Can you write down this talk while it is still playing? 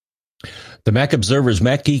The Mac Observer's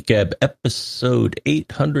Mac Geek Gab, episode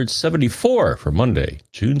 874 for Monday,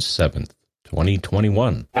 June 7th,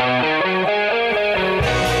 2021.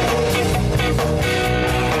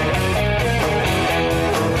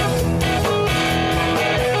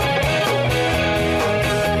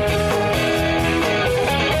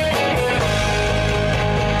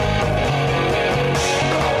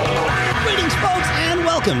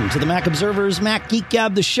 Welcome to the Mac Observer's Mac Geek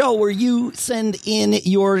Gab, the show where you send in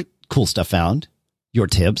your cool stuff found, your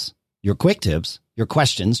tips, your quick tips, your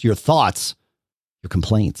questions, your thoughts, your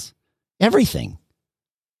complaints, everything.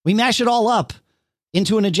 We mash it all up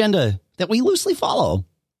into an agenda that we loosely follow,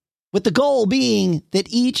 with the goal being that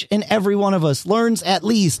each and every one of us learns at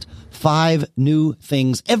least 5 new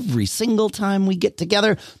things every single time we get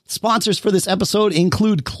together. Sponsors for this episode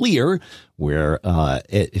include Clear, where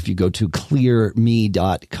if you go to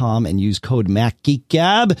clearme.com and use code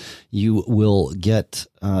MacGeekGab, you will get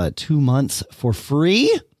 2 months for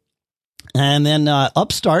free. And then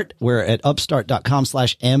Upstart, where at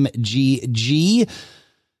upstart.com/MGG,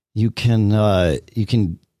 you can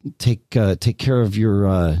take care of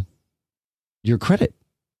your credit,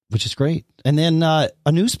 which is great. And then a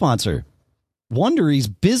new sponsor, Wondery's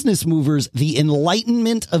Business Movers, The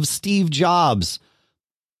Enlightenment of Steve Jobs.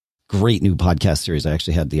 Great new podcast series. I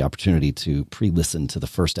actually had the opportunity to pre-listen to the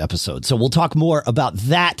first episode. So we'll talk more about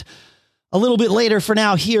that a little bit later. For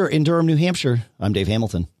now, here in Durham, New Hampshire, I'm Dave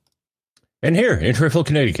Hamilton. And here in Fairfield,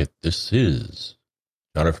 Connecticut, this is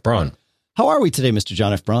John F. Braun. How are we today, Mr.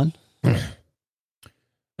 John F. Braun?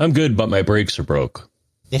 I'm good, but my brakes are broke.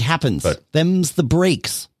 It happens. Them's the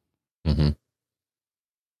breaks. Mm-hmm.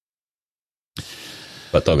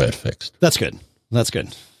 But they'll get fixed. That's good. That's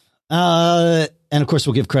good. And of course,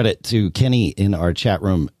 we'll give credit to Kenny in our chat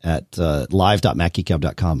room at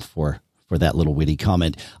live.macgeekgab.com for that little witty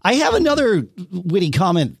comment. I have another witty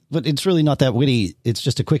comment, but it's really not that witty. It's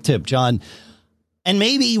just a quick tip, John. And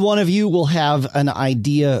maybe one of you will have an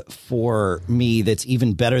idea for me that's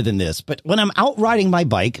even better than this. But when I'm out riding my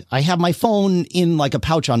bike, I have my phone in like a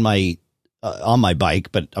pouch on my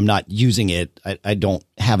bike, but I'm not using it. I don't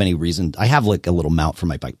have any reason. I have like a little mount for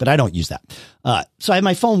my bike, but I don't use that. So I have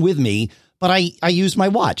my phone with me, but I use my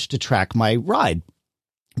watch to track my ride.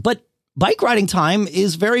 But bike riding time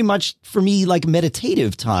is very much for me like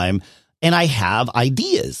meditative time. And I have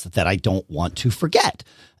ideas that I don't want to forget.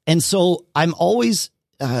 And so I'm always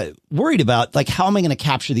worried about, like, how am I going to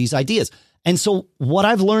capture these ideas? And so what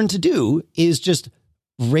I've learned to do is just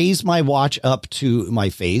raise my watch up to my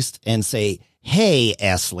face and say, hey,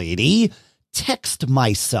 S lady, text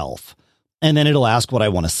myself. And then it'll ask what I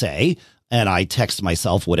want to say. And I text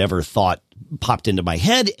myself whatever thought popped into my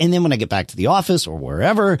head. And then when I get back to the office or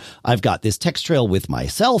wherever, I've got this text trail with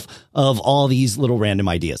myself of all these little random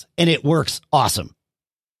ideas. And it works awesome.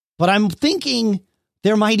 But I'm thinking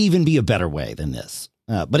there might even be a better way than this.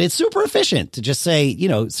 But it's super efficient to just say,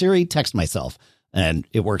 Siri, text myself, and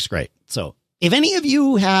it works great. So if any of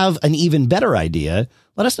you have an even better idea,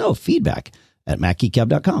 let us know. Feedback at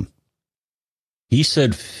MacGeekGab.com. He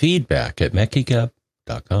said feedback at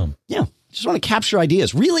MacGeekGab.com. Yeah. Just want to capture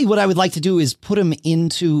ideas. Really, what I would like to do is put them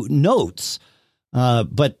into notes.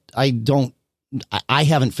 But I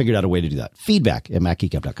haven't figured out a way to do that. Feedback at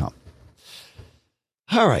MacGeekGab.com.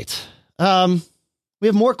 All right. We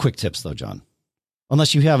have more quick tips, though, John.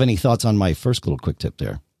 Unless you have any thoughts on my first little quick tip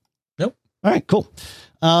there. Nope. All right, cool.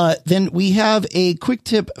 Then we have a quick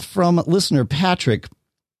tip from listener Patrick.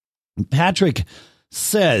 Patrick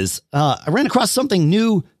says, I ran across something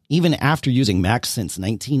new even after using Mac since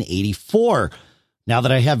 1984. Now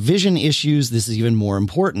that I have vision issues, this is even more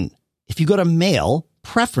important. If you go to Mail,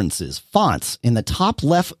 Preferences, Fonts, in the top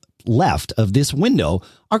left of this window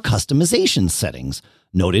are customization settings,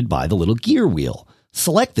 noted by the little gear wheel.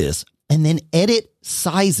 Select this and then edit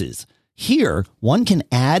sizes. Here, one can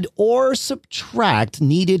add or subtract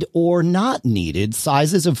needed or not needed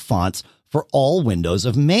sizes of fonts for all windows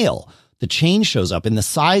of Mail. The change shows up in the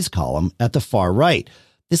size column at the far right.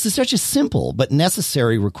 This is such a simple but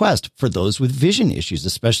necessary request for those with vision issues,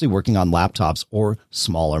 especially working on laptops or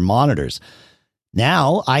smaller monitors.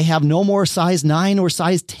 Now I have no more size 9 or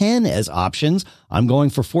size 10 as options. I'm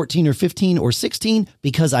going for 14 or 15 or 16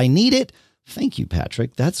 because I need it. Thank you,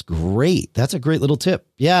 Patrick. That's great. That's a great little tip.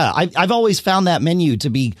 Yeah, I've always found that menu to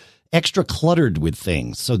be extra cluttered with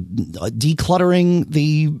things. So decluttering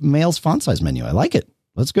the Mail's font size menu. I like it.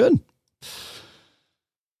 That's good.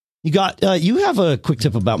 You have a quick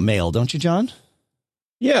tip about Mail, don't you, John?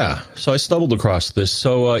 Yeah. So I stumbled across this.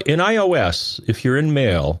 So in iOS, if you're in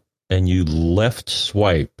Mail and you left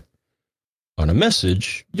swipe on a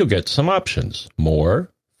message, you'll get some options: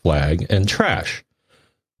 more, flag, and trash.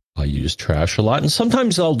 I use trash a lot, and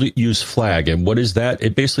sometimes I'll use flag. And what is that?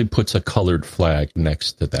 It basically puts a colored flag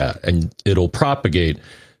next to that, and it'll propagate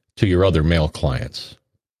to your other mail clients,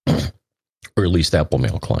 or at least Apple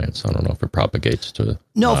Mail clients. I don't know if it propagates to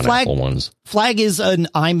non-Apple ones. Flag is an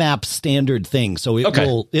IMAP standard thing, so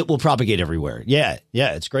it will propagate everywhere. Yeah,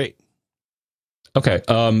 it's great. Okay,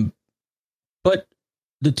 but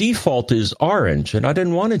the default is orange, and I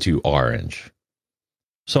didn't want to do orange.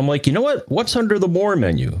 So I'm like, you know what? What's under the More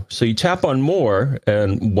menu? So you tap on More,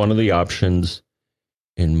 and one of the options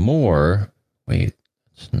in More, wait,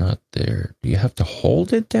 it's not there. Do you have to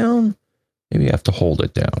hold it down? Maybe you have to hold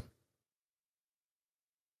it down.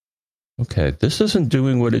 Okay, this isn't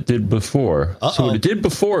doing what it did before. So what it did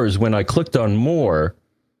before is when I clicked on More.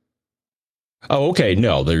 Oh, okay,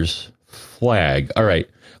 no, there's flag. All right.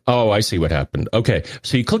 Oh, I see what happened. Okay,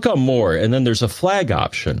 so you click on More, and then there's a flag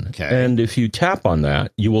option. Okay. And if you tap on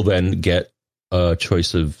that, you will then get a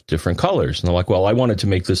choice of different colors. And they're like, well, I wanted to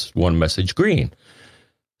make this one message green.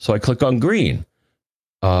 So I click on green.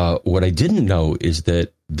 What I didn't know is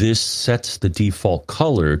that this sets the default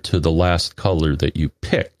color to the last color that you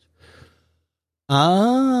picked.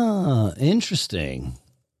 Ah, interesting.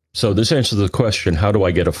 So this answers the question, how do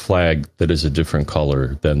I get a flag that is a different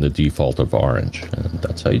color than the default of orange? And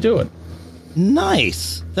that's how you do it.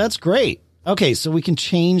 Nice. That's great. Okay, so we can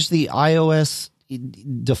change the iOS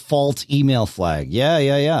default email flag. Yeah.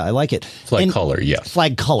 I like it. Flag color, yes.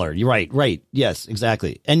 Flag color. You're right. Yes,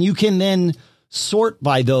 exactly. And you can then sort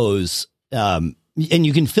by those, and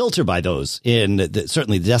you can filter by those in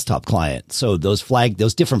certainly the desktop client. So those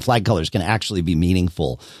different flag colors can actually be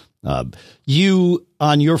meaningful. You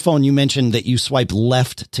on your phone, you mentioned that you swipe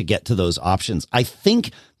left to get to those options. I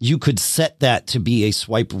think you could set that to be a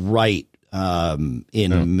swipe right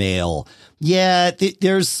in Mail. Yeah,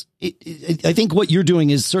 I think what you're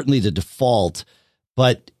doing is certainly the default,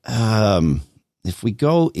 but if we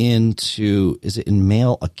go into, is it in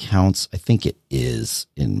Mail Accounts? I think it is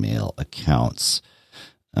in Mail Accounts.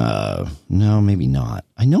 No, maybe not.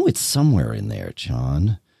 I know it's somewhere in there,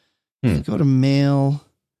 John. Go to Mail.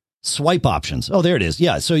 Swipe options. Oh, there it is.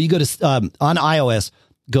 Yeah. So you go to, on iOS,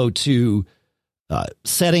 go to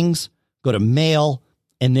settings, go to Mail,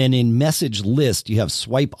 and then in Message List, you have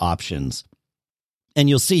swipe options. And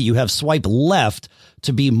you'll see you have swipe left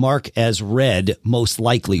to be marked as read, most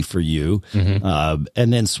likely for you. Mm-hmm.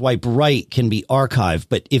 And then swipe right can be archived.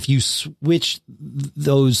 But if you switch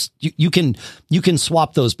those, you can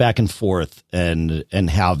swap those back and forth and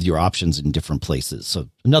have your options in different places. So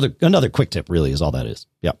another quick tip really is all that is.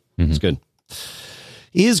 Yep. It's good.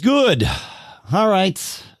 Is good. All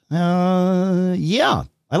right. Yeah,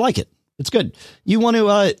 I like it. It's good. You want to,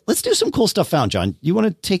 let's do some cool stuff found, John. You want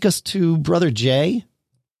to take us to Brother Jay?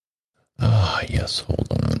 Yes. Hold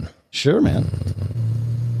on. Sure, man.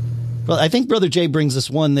 Well, I think Brother Jay brings us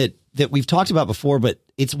one that we've talked about before, but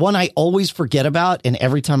it's one I always forget about. And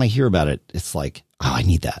every time I hear about it, it's like, oh, I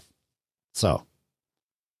need that. So.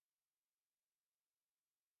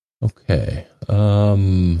 Okay.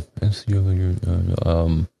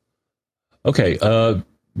 Okay.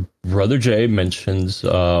 Brother Jay mentions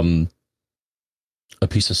a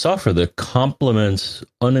piece of software that complements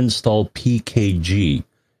uninstall PKG,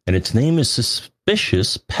 and its name is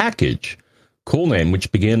Suspicious Package. Cool name,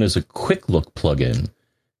 which began as a quick look plugin.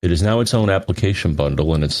 It is now its own application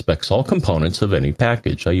bundle and inspects all components of any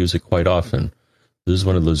package. I use it quite often. This is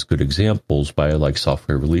one of those good examples by like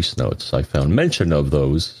software release notes. I found mention of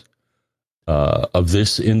those. Of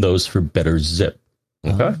this in those for Better Zip.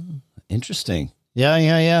 Okay. Interesting.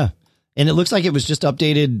 Yeah. And it looks like it was just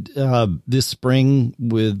updated this spring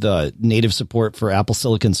with native support for Apple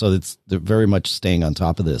Silicon. So they're very much staying on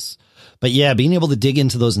top of this. But yeah, being able to dig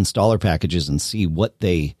into those installer packages and see what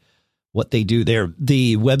they do there.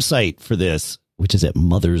 The website for this, which is at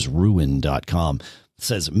mothersruin.com,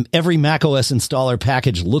 says every macOS installer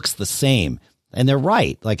package looks the same. And they're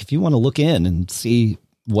right. Like if you want to look in and see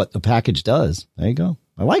what the package does, there you go.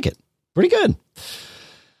 I like it. Pretty good.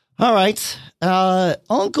 All right.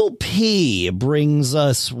 Uncle P brings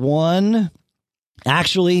us one.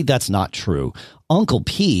 Actually, that's not true. Uncle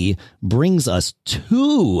P brings us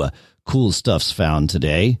two cool stuffs found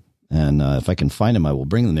today. And if I can find them, I will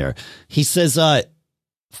bring them there. He says,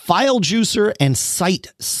 File Juicer and Site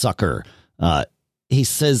Sucker. He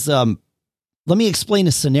says, let me explain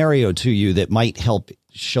a scenario to you that might help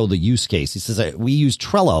show the use case. He says, we use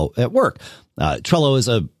Trello at work. Trello is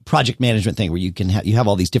a project management thing where you can you have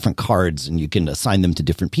all these different cards and you can assign them to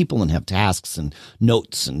different people and have tasks and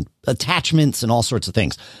notes and attachments and all sorts of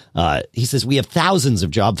things. He says, we have thousands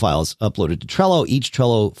of job files uploaded to Trello. Each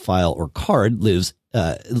Trello file or card lives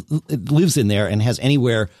lives in there and has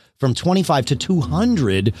anywhere from 25 to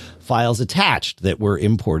 200 files attached that were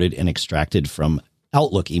imported and extracted from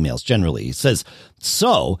Outlook emails generally. He says,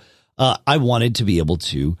 I wanted to be able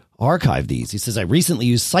to archive these. He says, I recently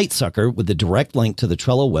used SiteSucker with the direct link to the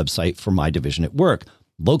Trello website for my division at work.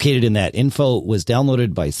 Located in that info was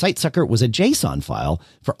downloaded by SiteSucker was a JSON file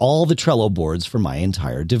for all the Trello boards for my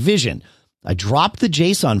entire division. I dropped the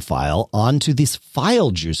JSON file onto this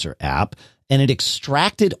File Juicer app, and it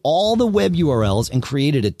extracted all the web URLs and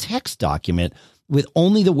created a text document with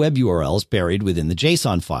only the web URLs buried within the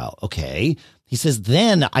JSON file. Okay. He says,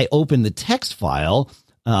 then I opened the text file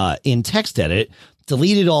in TextEdit,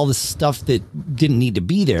 deleted all the stuff that didn't need to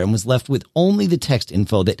be there, and was left with only the text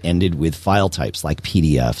info that ended with file types like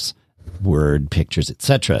PDFs, Word, pictures,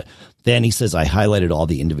 etc. Then he says, I highlighted all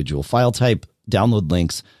the individual file type, download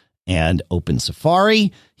links, and opened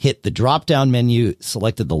Safari, hit the drop-down menu,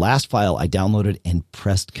 selected the last file I downloaded, and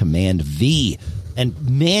pressed Command V. And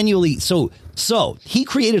manually, so he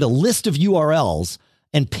created a list of URLs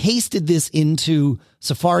and pasted this into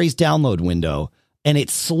Safari's download window, and it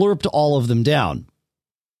slurped all of them down.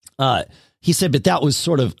 He said, but that was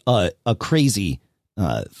sort of a crazy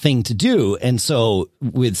thing to do. And so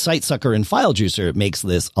with SiteSucker and File Juicer, it makes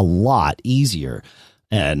this a lot easier.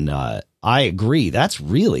 And I agree. That's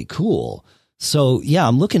really cool. So, yeah,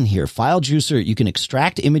 I'm looking here. File Juicer, you can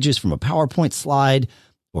extract images from a PowerPoint slide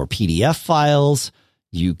or PDF files.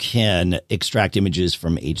 You can extract images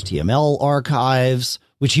from HTML archives,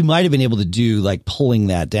 which you might have been able to do, like pulling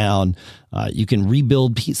that down. You can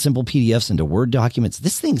rebuild simple PDFs into Word documents.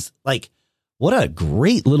 This thing's like, what a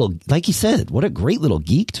great little, like he said, what a great little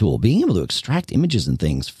geek tool, being able to extract images and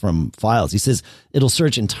things from files. He says it'll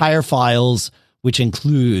search entire files, which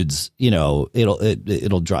includes, it'll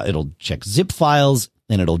check zip files,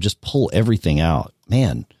 and it'll just pull everything out.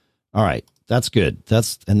 Man, all right, that's good.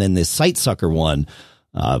 And then this SiteSucker one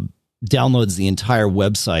downloads the entire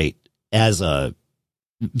website as a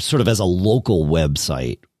local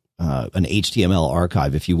website, an HTML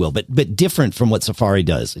archive, if you will, but different from what Safari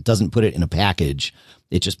does. It doesn't put it in a package.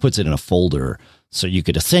 It just puts it in a folder. So you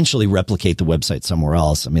could essentially replicate the website somewhere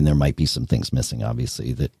else. I mean, there might be some things missing,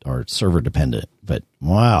 obviously, that are server dependent, but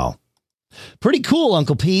wow. Pretty cool,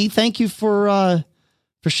 Uncle P. Thank you for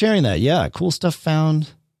sharing that. Yeah. Cool stuff found.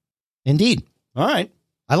 Indeed. All right.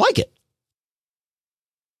 I like it.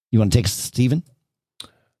 You want to take Stephen?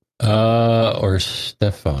 Or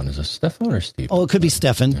Stefan. Is it Stefan or Stephen? Oh, it could be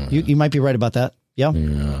Stefan. You might be right about that. Yeah.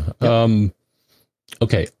 Yep.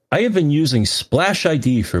 Okay. I have been using Splash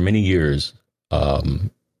ID for many years.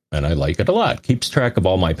 And I like it a lot. Keeps track of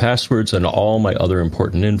all my passwords and all my other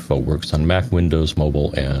important info. Works on Mac, Windows,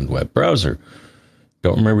 mobile, and web browser.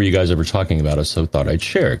 Don't remember you guys ever talking about it, so thought I'd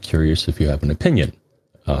share. Curious if you have an opinion.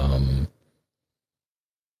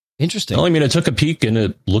 Interesting. Well, I mean, I took a peek, and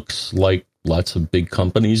it looks like lots of big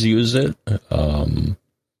companies use it.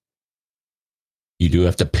 You do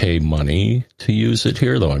have to pay money to use it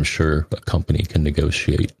here, though I'm sure a company can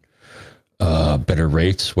negotiate better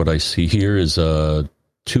rates. What I see here is $2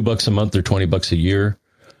 a month or $20 a year.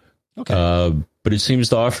 Okay. But it seems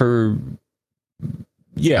to offer,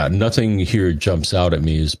 nothing here jumps out at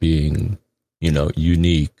me as being,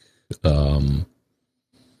 unique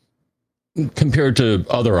compared to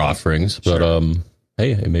other offerings. But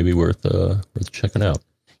hey, it may be worth checking out.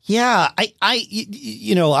 Yeah, I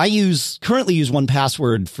currently use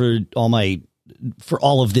 1Password for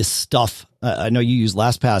all of this stuff. I know you use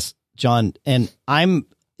LastPass, John, and I'm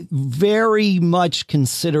very much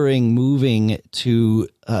considering moving to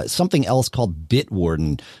something else called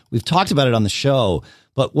Bitwarden. We've talked about it on the show,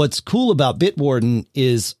 but what's cool about Bitwarden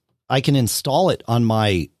is I can install it on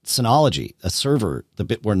my Synology, a server, the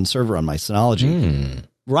Bitwarden server on my Synology.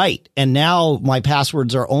 Right. And now my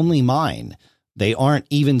passwords are only mine. They aren't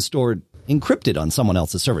even stored encrypted on someone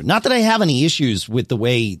else's server. Not that I have any issues with the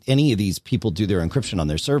way any of these people do their encryption on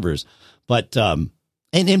their servers, but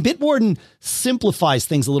and Bitwarden simplifies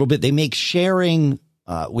things a little bit. They make sharing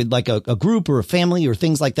with like a group or a family or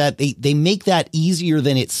things like that. They make that easier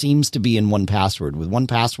than it seems to be in 1Password. With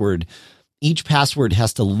 1Password, each password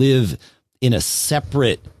has to live in a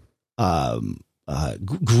separate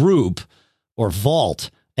group or vault.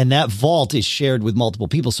 And that vault is shared with multiple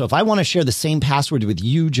people. So if I want to share the same password with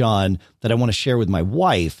you, John, that I want to share with my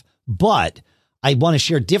wife, but I want to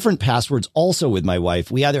share different passwords also with my wife,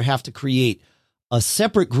 we either have to create a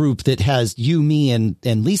separate group that has you, me, and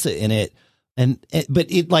Lisa in it. But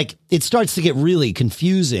it starts to get really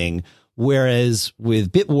confusing Whereas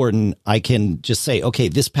with Bitwarden, I can just say, okay,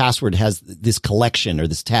 this password has this collection or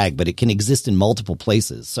this tag, but it can exist in multiple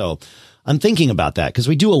places. So I'm thinking about that because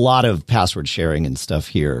we do a lot of password sharing and stuff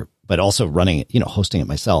here, but also running it, hosting it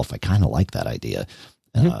myself. I kind of like that idea.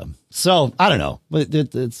 So I don't know, but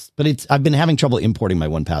I've been having trouble importing my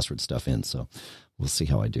 1Password stuff in. So we'll see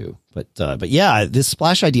how I do. But yeah, this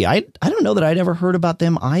Splash ID, I don't know that I'd ever heard about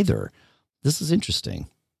them either. This is interesting.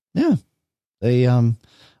 Yeah.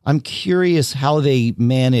 I'm curious how they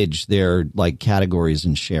manage their like categories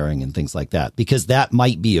and sharing and things like that, because that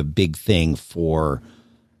might be a big thing for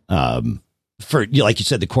like you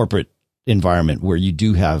said, the corporate environment where you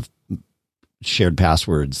do have shared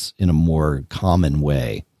passwords in a more common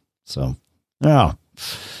way. So,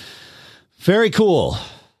 very cool.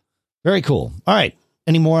 Very cool. All right.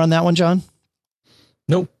 Any more on that one, John?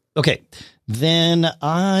 Nope. Okay. Then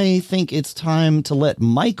I think it's time to let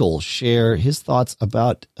Michael share his thoughts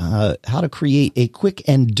about how to create a quick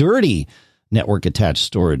and dirty network attached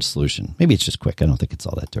storage solution. Maybe it's just quick. I don't think it's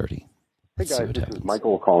all that dirty. Hey guys, this is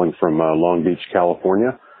Michael calling from Long Beach,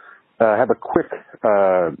 California. I have a quick,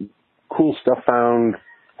 cool stuff found,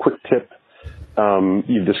 quick tip.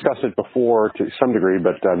 You've discussed it before to some degree,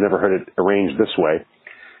 but I've never heard it arranged this way.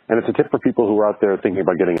 And it's a tip for people who are out there thinking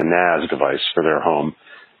about getting a NAS device for their home.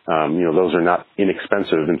 Those are not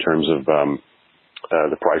inexpensive in terms of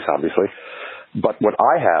the price, obviously. But what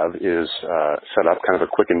I have is set up kind of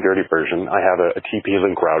a quick and dirty version. I have a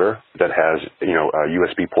TP-Link router that has, a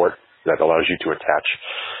USB port that allows you to attach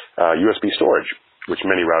USB storage, which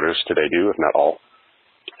many routers today do, if not all.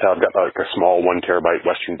 I've got like a small 1 terabyte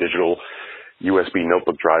Western Digital USB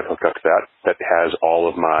notebook drive hooked up to that has all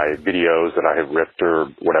of my videos that I have ripped or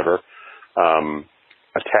whatever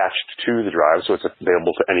attached to the drive, so it's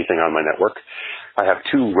available to anything on my network. I have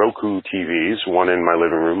 2 Roku TVs, one in my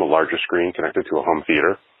living room, a larger screen connected to a home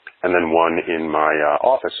theater, and then one in my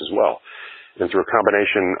office as well. And through a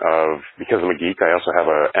combination of, because I'm a geek, I also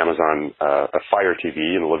have a Fire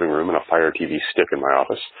TV in the living room and a Fire TV stick in my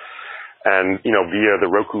office. And, via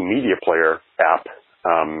the Roku Media Player app,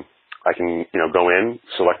 I can, go in,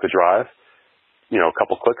 select the drive, a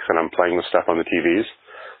couple clicks, and I'm playing the stuff on the TVs.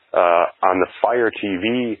 On the Fire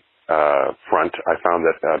TV front, I found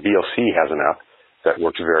that VLC has an app that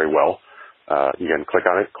works very well. You can click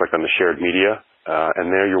on it, click on the shared media,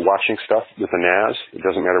 and there you're watching stuff with a NAS. It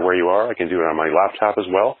doesn't matter where you are. I can do it on my laptop as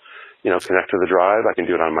well. Connect to the drive. I can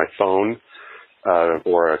do it on my phone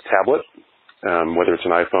or a tablet, whether it's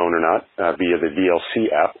an iPhone or not, via the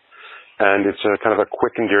VLC app. And it's a kind of a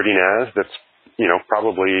quick and dirty NAS that's,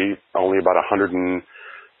 probably only about $130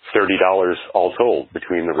 all told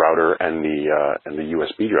between the router and the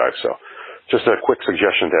USB drive. So just a quick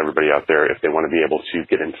suggestion to everybody out there if they want to be able to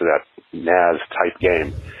get into that NAS type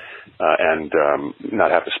game and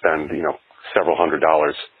not have to spend, several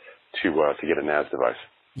 $100s to get a NAS device.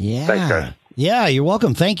 Yeah. Thanks, guys. Yeah, you're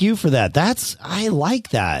welcome. Thank you for that. I like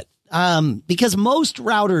that. Because most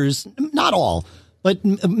routers, not all, but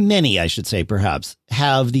many, I should say, perhaps,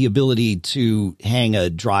 have the ability to hang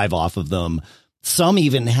a drive off of them. Some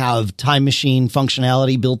even have time machine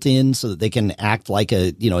functionality built in so that they can act like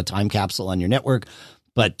a time capsule on your network.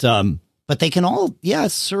 But they can all,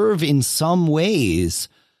 serve in some ways.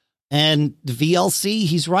 And the VLC,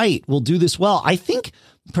 he's right, will do this well. I think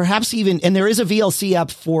perhaps even, and there is a VLC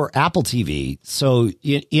app for Apple TV. So,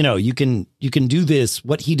 you can do this,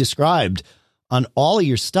 what he described, on all of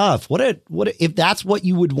your stuff. What if that's what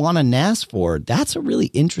you would want a NAS for? That's a really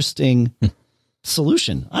interesting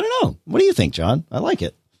solution. I don't know. What do you think, John? I like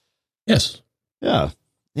it. Yes. Yeah.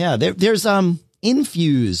 Yeah. There's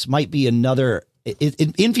Infuse might be another.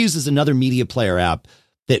 Infuse is another media player app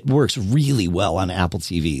that works really well on Apple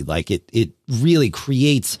TV. Like it really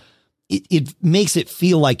creates. It makes it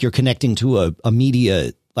feel like you're connecting to a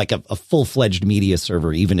media, like a full-fledged media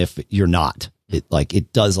server, even if you're not.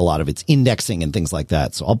 It does a lot of its indexing and things like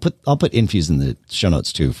that. So I'll put Infuse in the show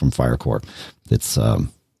notes too from Firecore. That's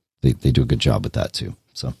they do a good job with that too.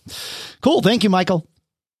 So cool. Thank you, Michael.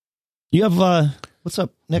 You have what's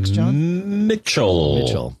up next, John?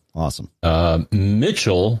 Mitchell. Awesome.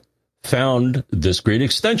 Mitchell found this great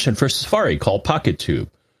extension for Safari called PocketTube.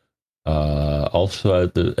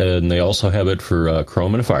 And they also have it for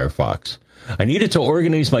Chrome and Firefox. I needed to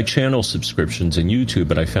organize my channel subscriptions in YouTube,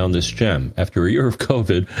 and I found this gem. After a year of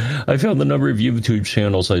COVID, I found the number of YouTube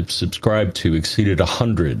channels I've subscribed to exceeded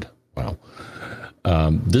 100. Wow.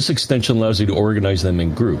 This extension allows you to organize them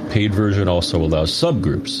in group. Paid version also allows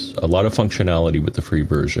subgroups. A lot of functionality with the free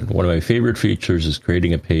version. One of my favorite features is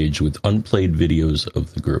creating a page with unplayed videos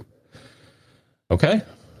of the group. Okay.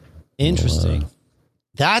 Interesting.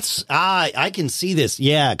 That's I can see this.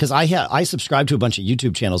 Yeah, because I subscribe to a bunch of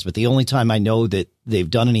YouTube channels, but the only time I know that they've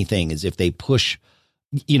done anything is if they push,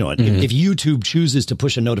 if YouTube chooses to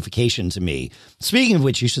push a notification to me. Speaking of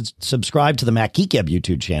which, you should subscribe to the Mac Geek Gab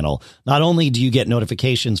YouTube channel. Not only do you get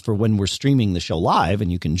notifications for when we're streaming the show live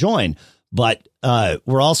and you can join, but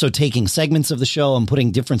we're also taking segments of the show and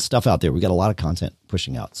putting different stuff out there. We got a lot of content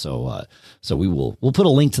pushing out, so we'll put a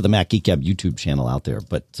link to the Mac Geek Gab YouTube channel out there.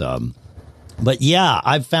 But yeah,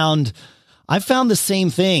 I've found the same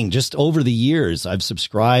thing just over the years. I've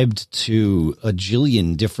subscribed to a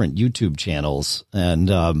jillion different YouTube channels, and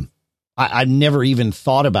I've never even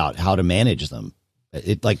thought about how to manage them.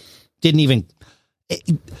 It didn't even.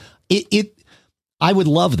 I would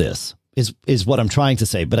love this. Is what I'm trying to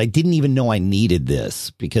say, but I didn't even know I needed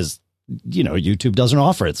this because, YouTube doesn't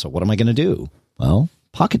offer it. So what am I going to do? Well,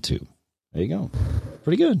 PocketTube. There you go.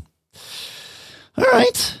 Pretty good. All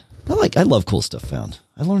right. I love cool stuff found.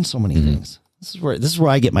 I learned so many things. This is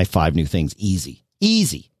where I get my 5 new things. Easy.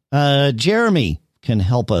 Jeremy can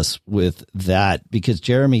help us with that because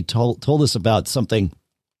Jeremy told us about something.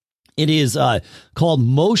 It is called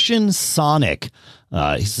Motion Sonic.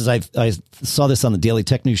 He says, I saw this on the Daily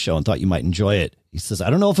Tech News Show and thought you might enjoy it. He says, I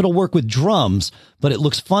don't know if it'll work with drums, but it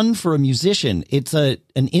looks fun for a musician. It's an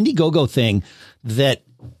Indiegogo thing that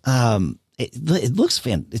it looks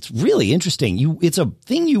fun. It's really interesting. It's a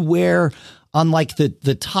thing you wear on like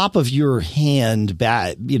the top of your hand,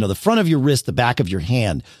 the front of your wrist, the back of your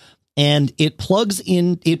hand, and it plugs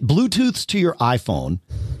in. It Bluetooths to your iPhone,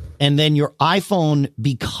 and then your iPhone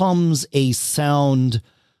becomes a sound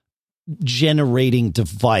generating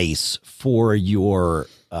device for your,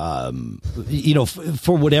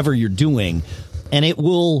 for whatever you're doing. And it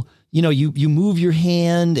will, you move your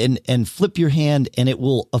hand and flip your hand and it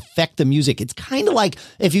will affect the music. It's kind of like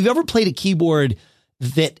if you've ever played a keyboard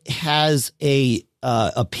that has a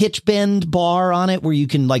pitch bend bar on it where you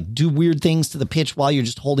can like do weird things to the pitch while you're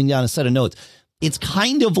just holding down a set of notes. It's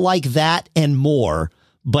kind of like that and more,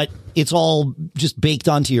 but it's all just baked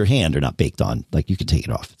onto your hand, or not baked on. Like you could take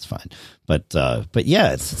it off. It's fine. But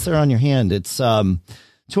yeah, it sits there on your hand. It's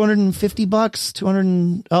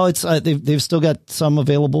 $250. They've still got some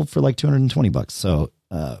available for like $220. So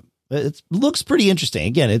it looks pretty interesting.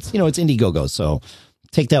 Again, it's Indiegogo, so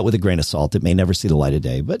take that with a grain of salt. It may never see the light of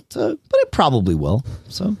day, but it probably will.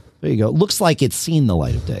 So there you go. Looks like it's seen the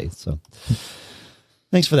light of day. So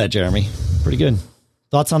thanks for that, Jeremy. Pretty good.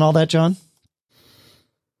 Thoughts on all that, John?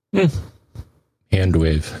 Hand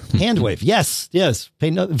wave. Yes.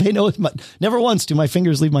 Never once do my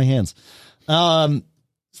fingers leave my hands.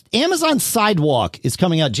 Amazon Sidewalk is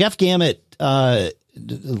coming out. Jeff Gamet,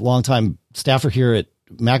 longtime staffer here at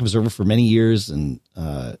Mac Observer for many years, and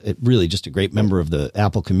it really just a great member of the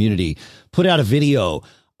Apple community, put out a video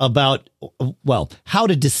about, how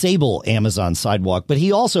to disable Amazon Sidewalk. But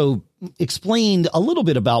he also explained a little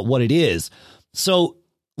bit about what it is. So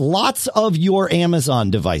lots of your Amazon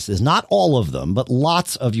devices, not all of them, but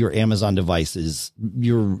lots of your Amazon devices,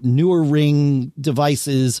 your newer Ring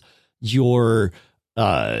devices, your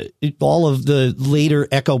all of the later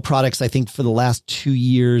Echo products, I think for the last 2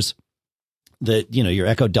 years, your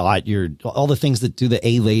Echo Dot, all the things that do the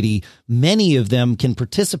A-Lady, many of them can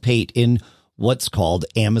participate in what's called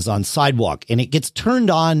Amazon Sidewalk, and it gets turned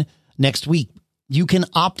on next week. You can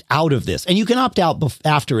opt out of this, and you can opt out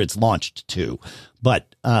after it's launched too.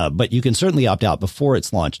 But you can certainly opt out before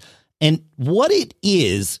it's launched. And what it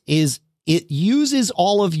is it uses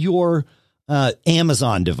all of your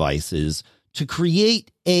Amazon devices to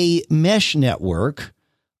create a mesh network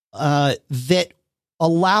that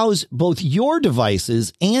allows both your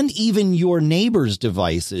devices and even your neighbors'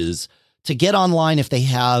 devices to get online if they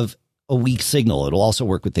have a weak signal. It'll also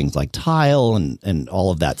work with things like Tile and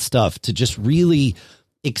all of that stuff to just really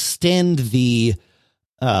extend the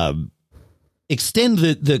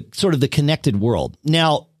sort of the connected world.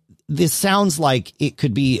 Now, this sounds like it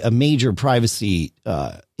could be a major privacy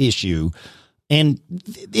issue, and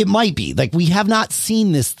it might be. Like, we have not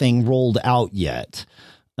seen this thing rolled out yet,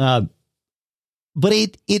 but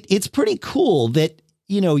it's pretty cool that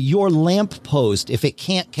your lamppost, if it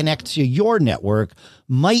can't connect to your network,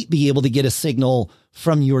 might be able to get a signal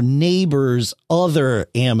from your neighbor's other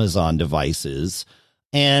Amazon devices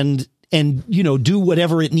and do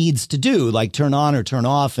whatever it needs to do, like turn on or turn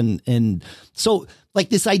off. And so like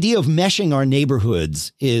this idea of meshing our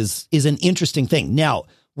neighborhoods is an interesting thing. Now,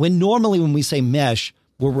 normally when we say mesh,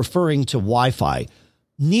 we're referring to Wi-Fi.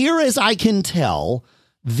 Near as I can tell,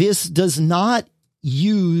 this does not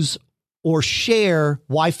use or share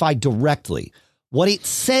Wi-Fi directly. What it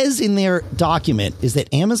says in their document is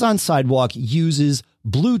that Amazon Sidewalk uses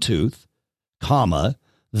Bluetooth,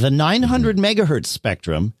 the 900 megahertz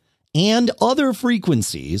spectrum and other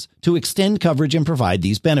frequencies to extend coverage and provide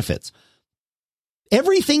these benefits.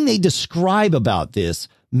 Everything they describe about this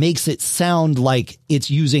makes it sound like it's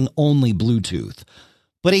using only Bluetooth,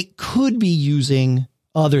 but it could be using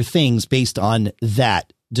other things based on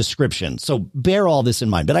that description. So bear all this in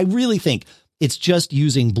mind. But I really think it's just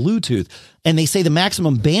using Bluetooth. And they say the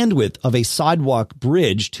maximum bandwidth of a Sidewalk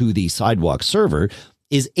bridge to the Sidewalk server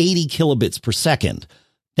is 80 kilobits per second.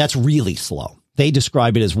 That's really slow. They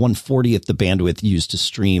describe it as 1/40th the bandwidth used to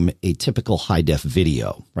stream a typical high-def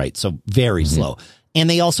video, right? So very slow. And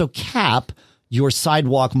they also cap your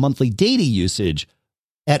Sidewalk monthly data usage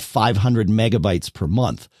at 500 megabytes per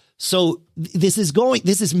month. So this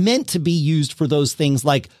is meant to be used for those things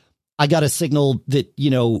like, I got a signal that,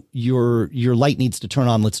 your light needs to turn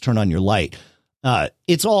on. Let's turn on your light.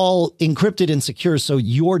 It's all encrypted and secure. So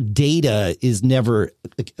your data is never,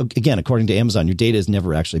 again, according to Amazon, your data is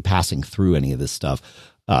never actually passing through any of this stuff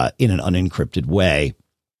in an unencrypted way.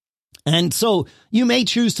 And so you may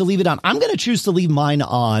choose to leave it on. I'm going to choose to leave mine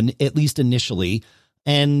on, at least initially.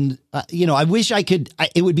 And, I wish I could,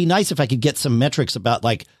 it would be nice if I could get some metrics about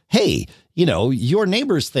like, hey, your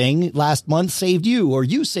neighbor's thing last month saved you, or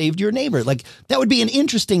you saved your neighbor. Like, that would be an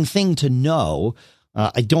interesting thing to know.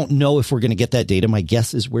 I don't know if we're going to get that data. My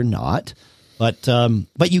guess is we're not, but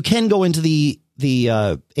you can go into the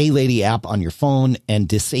A-Lady app on your phone and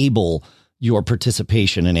disable your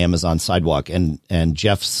participation in Amazon Sidewalk, and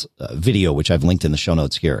Jeff's video, which I've linked in the show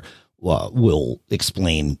notes here, will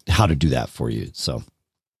explain how to do that for you. So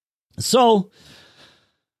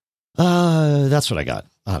that's what I got.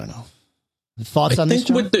 I don't know. Thoughts on this,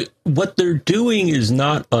 John? What they're doing is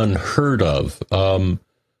not unheard of. A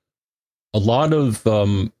lot of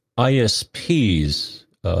ISPs,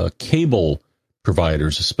 cable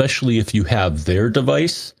providers, especially if you have their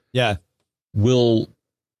device, will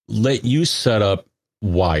let you set up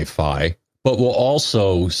Wi-Fi, but will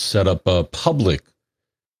also set up a public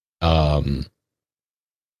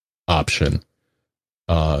option.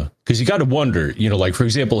 Because you got to wonder, like, for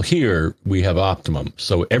example, here we have Optimum.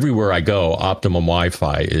 So everywhere I go, Optimum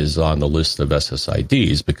Wi-Fi is on the list of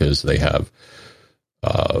SSIDs because they have,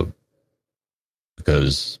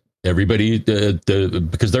 because everybody,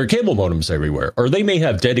 because there are cable modems everywhere, or they may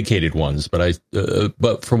have dedicated ones. But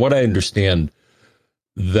but from what I understand,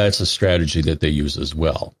 that's a strategy that they use as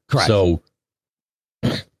well. Correct. So,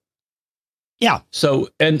 yeah. So,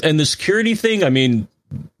 and the security thing, I mean,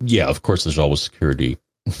 yeah, of course, there's always security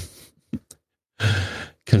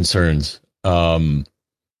concerns. But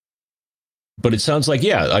it sounds like,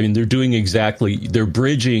 they're doing they're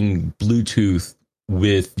bridging Bluetooth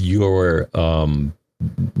with your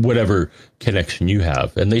whatever connection you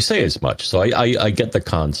have. And they say as much. So I get the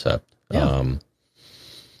concept.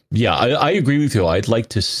 Yeah. I agree with you. I'd like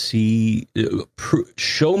to see,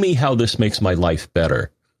 show me how this makes my life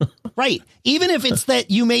better. Right. Even if it's that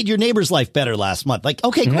you made your neighbor's life better last month. Like,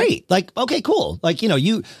 okay, great. Like, okay, cool. Like,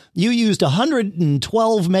 you used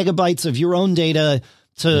 112 megabytes of your own data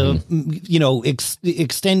to,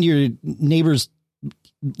 extend your neighbor's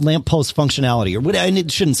lamppost functionality or whatever. And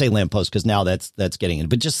it shouldn't say lamppost because now that's getting it.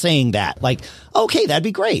 But just saying that, like, okay, that'd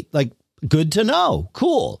be great. Like, good to know.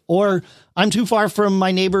 Cool. Or I'm too far from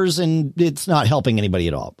my neighbors and it's not helping anybody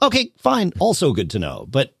at all. Okay, fine. Also good to know.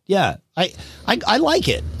 But yeah, I like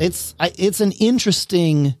it. It's an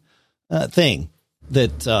interesting thing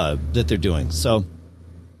that they're doing. So,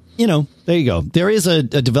 there you go. There is a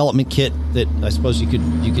development kit that I suppose you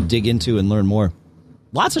could dig into and learn more.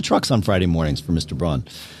 Lots of trucks on Friday mornings for Mr. Braun,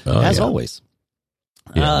 as always.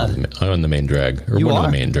 Yeah, I'm on the main drag, or one of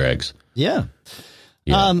the main drags. Yeah.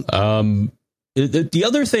 Yeah. The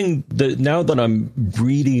other thing that now that I'm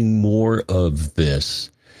reading more of this,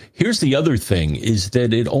 here's the other thing is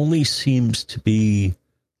that it only seems to be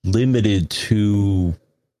limited to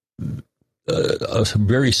a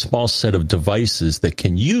very small set of devices that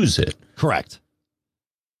can use it. Correct.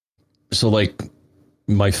 So like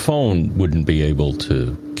my phone wouldn't be able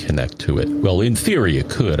to connect to it. Well, in theory it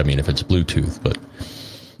could. I mean, if it's Bluetooth, but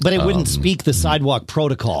it wouldn't speak the Sidewalk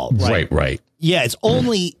protocol. Right. Yeah, it's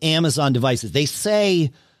only Amazon devices. They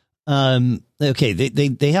say, they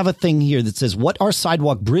have a thing here that says, what are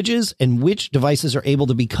Sidewalk bridges and which devices are able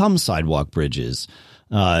to become Sidewalk bridges?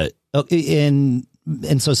 And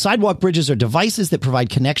so Sidewalk bridges are devices that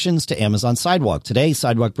provide connections to Amazon Sidewalk. Today,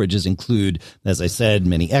 Sidewalk bridges include, as I said,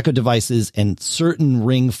 many Echo devices and certain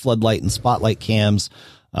Ring floodlight and spotlight cams.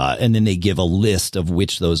 And then they give a list of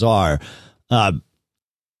which those are.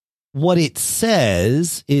 what it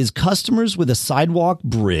says is customers with a sidewalk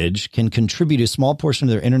bridge can contribute a small portion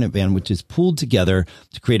of their internet bandwidth, which is pooled together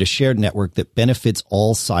to create a shared network that benefits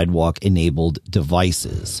all sidewalk-enabled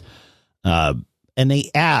devices. And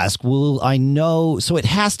they ask, will I know? So it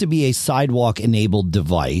has to be a sidewalk-enabled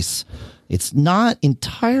device. It's not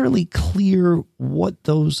entirely clear what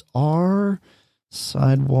those are.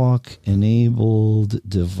 Sidewalk-enabled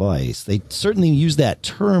device. They certainly use that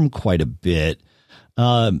term quite a bit.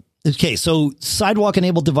 Okay, so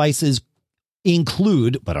sidewalk-enabled devices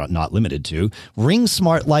include, but are not limited to, Ring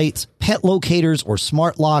smart lights, pet locators, or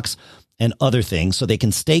smart locks, and other things, so they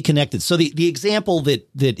can stay connected. So the example that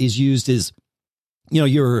is used is,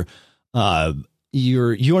 you're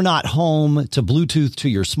not home to Bluetooth to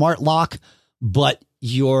your smart lock, but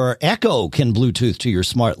your Echo can Bluetooth to your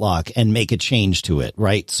smart lock and make a change to it,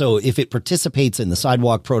 right? So if it participates in the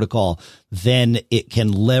sidewalk protocol, then it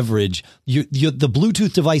can leverage the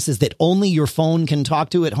Bluetooth devices that only your phone can talk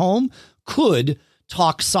to at home could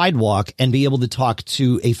talk sidewalk and be able to talk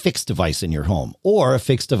to a fixed device in your home or a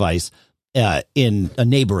fixed device in a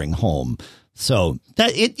neighboring home. So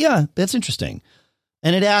that's interesting.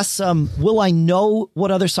 And it asks, will I know what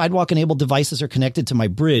other sidewalk-enabled devices are connected to my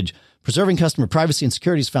bridge? Preserving customer privacy and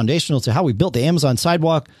security is foundational to how we built the Amazon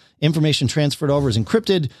Sidewalk. Information transferred over is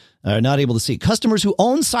encrypted. Not able to see. Customers who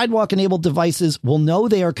own sidewalk-enabled devices will know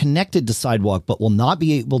they are connected to Sidewalk, but will not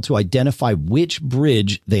be able to identify which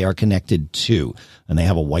bridge they are connected to. And they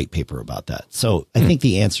have a white paper about that. So I think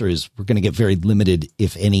the answer is we're going to get very limited,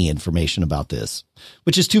 if any, information about this,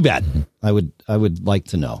 which is too bad. I would like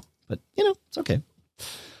to know, but it's okay.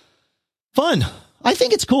 Fun. I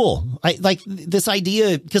think it's cool. I like this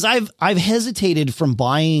idea because I've hesitated from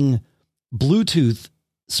buying Bluetooth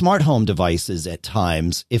smart home devices at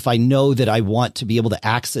times if I know that I want to be able to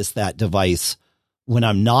access that device when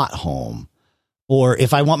I'm not home, or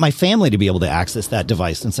if I want my family to be able to access that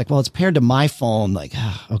device. And it's like, well, it's paired to my phone. Like,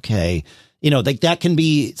 okay, like that can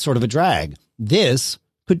be sort of a drag. This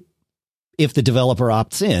could, if the developer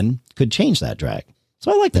opts in, could change that drag.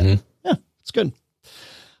 So I like that. Mm-hmm. Yeah, it's good.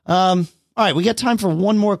 All right, we got time for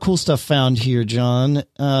one more cool stuff found here, John.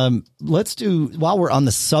 Let's do, while we're on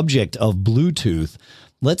the subject of Bluetooth,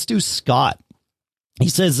 let's do Scott. He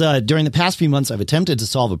says, during the past few months, I've attempted to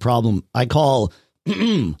solve a problem I call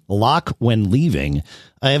lock when leaving.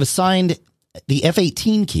 I have assigned the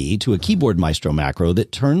F18 key to a Keyboard Maestro macro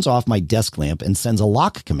that turns off my desk lamp and sends a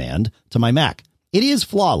lock command to my Mac. It is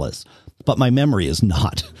flawless, but my memory is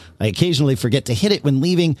not. I occasionally forget to hit it when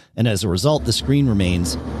leaving, and as a result, the screen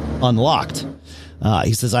remains unlocked.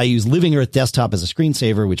 He says, I use Living Earth Desktop as a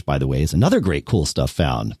screensaver, which, by the way, is another great cool stuff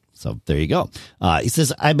found. So there you go. He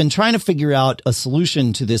says, I've been trying to figure out a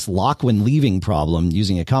solution to this lock when leaving problem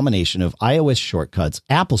using a combination of iOS shortcuts,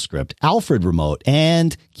 AppleScript, Alfred Remote,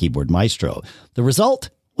 and Keyboard Maestro. The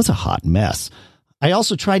result was a hot mess. I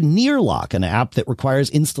also tried NearLock, an app that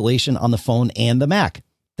requires installation on the phone and the Mac.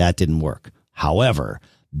 That didn't work. However,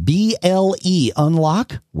 BLE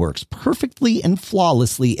Unlock works perfectly and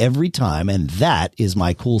flawlessly every time, and that is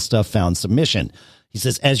my cool stuff found submission. He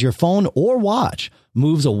says, as your phone or watch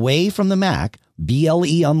moves away from the Mac,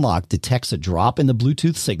 BLE Unlock detects a drop in the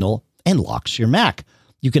Bluetooth signal and locks your Mac.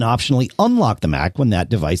 You can optionally unlock the Mac when that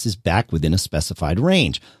device is back within a specified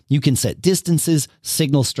range. You can set distances,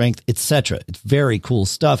 signal strength, etc. It's very cool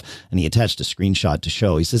stuff. And he attached a screenshot to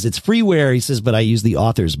show. He says, it's freeware. He says, but I use the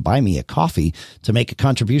author's Buy Me a Coffee to make a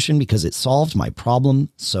contribution because it solved my problem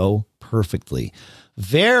so perfectly.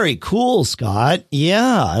 Very cool, Scott.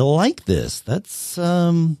 Yeah, I like this. That's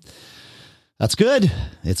good. It's good.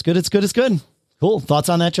 It's good. It's good. Cool. Thoughts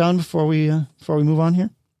on that, John, before we move on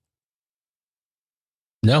here?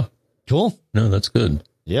 No. Cool. No, that's good.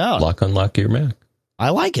 Yeah. Unlock your Mac. I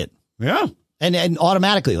like it. Yeah. And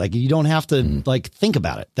automatically, like, you don't have to think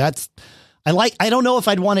about it. I don't know if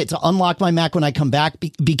I'd want it to unlock my Mac when I come back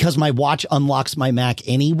because my watch unlocks my Mac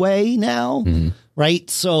anyway now. Mm-hmm. Right.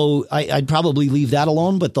 So I'd probably leave that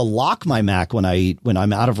alone, but the lock my Mac when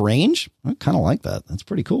I'm out of range, I kind of like that. That's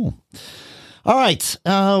pretty cool. All right.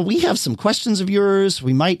 We have some questions of yours.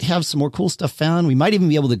 We might have some more cool stuff found. We might even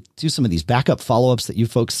be able to do some of these backup follow-ups that you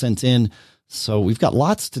folks sent in. So we've got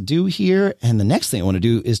lots to do here. And the next thing I want to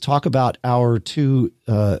do is talk about our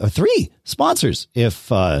three sponsors, if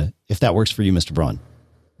that works for you, Mr. Braun.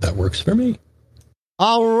 That works for me.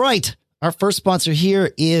 All right. Our first sponsor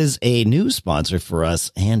here is a new sponsor for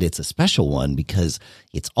us, and it's a special one because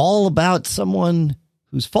it's all about someone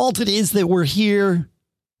whose fault it is that we're here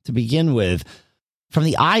to begin with. From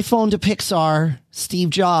the iPhone to Pixar,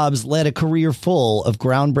 Steve Jobs led a career full of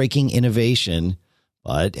groundbreaking innovation.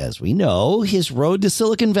 But as we know, his road to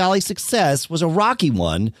Silicon Valley success was a rocky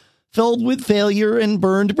one, filled with failure and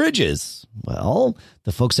burned bridges? Well,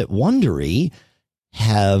 the folks at Wondery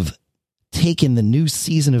have taken the new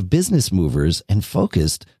season of Business Movers and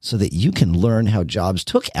focused so that you can learn how Jobs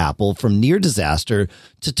took Apple from near disaster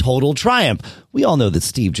to total triumph. We all know that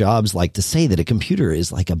Steve Jobs liked to say that a computer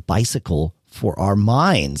is like a bicycle for our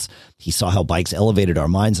minds. He saw how bikes elevated our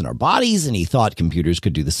minds and our bodies, and he thought computers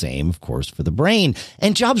could do the same, of course, for the brain.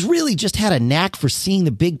 And Jobs really just had a knack for seeing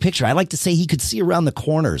the big picture. I like to say he could see around the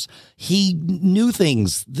corners. He knew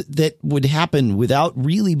things that would happen without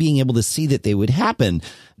really being able to see that they would happen.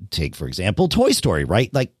 Take, for example, Toy Story,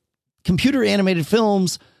 right? Like computer animated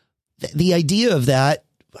films, the idea of that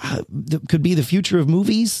could be the future of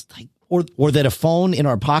movies, like, or that a phone in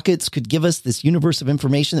our pockets could give us this universe of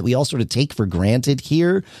information that we all sort of take for granted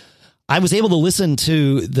here. I was able to listen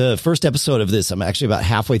to the first episode of this. I'm actually about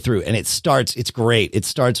halfway through, and it's great. It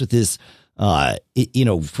starts with this, sort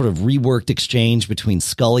of reworked exchange between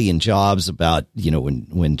Scully and Jobs about,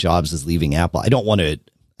 when Jobs is leaving Apple.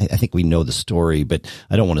 I think we know the story, but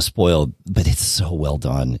I don't want to spoil, but it's so well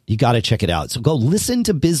done. You got to check it out. So go listen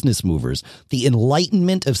to Business Movers, The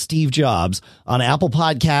Enlightenment of Steve Jobs on Apple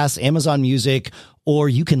Podcasts, Amazon Music, or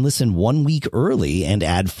you can listen 1 week early and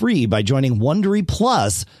ad free by joining Wondery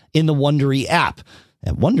Plus in the Wondery app.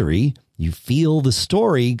 At Wondery, you feel the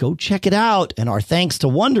story. Go check it out. And our thanks to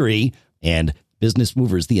Wondery and Business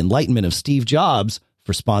Movers, The Enlightenment of Steve Jobs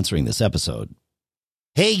for sponsoring this episode.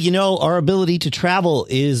 Hey, our ability to travel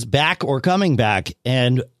is back or coming back.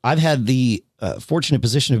 And I've had the fortunate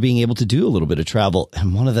position of being able to do a little bit of travel.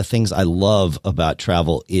 And one of the things I love about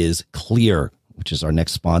travel is Clear, which is our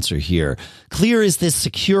next sponsor here. Clear is this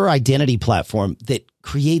secure identity platform that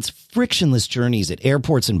creates frictionless journeys at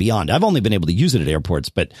airports and beyond. I've only been able to use it at airports,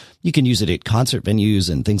 but you can use it at concert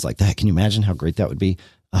venues and things like that. Can you imagine how great that would be?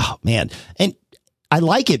 Oh, man. And I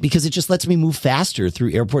like it because it just lets me move faster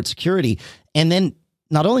through airport security. And then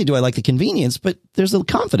not only do I like the convenience, but there's the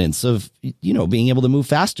confidence of, being able to move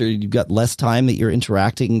faster. You've got less time that you're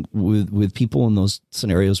interacting with people in those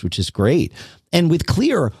scenarios, which is great. And with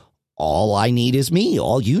Clear, all I need is me.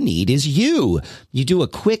 All you need is you. You do a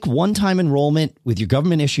quick one-time enrollment with your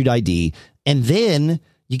government-issued ID, and then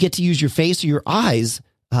you get to use your face or your eyes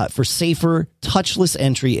for safer, touchless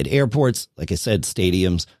entry at airports, like I said,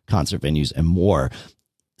 stadiums, concert venues, and more.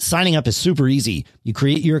 Signing up is super easy. You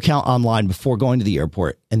create your account online before going to the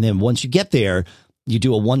airport. And then once you get there, you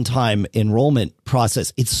do a one-time enrollment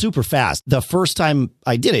process. It's super fast. The first time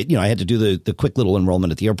I did it, I had to do the quick little enrollment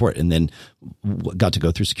at the airport and then got to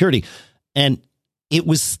go through security. And it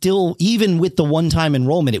was still, even with the one-time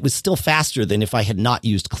enrollment, it was still faster than if I had not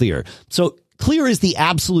used Clear. So Clear is the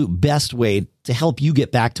absolute best way to help you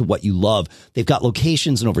get back to what you love. They've got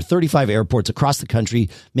locations in over 35 airports across the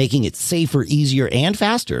country, making it safer, easier, and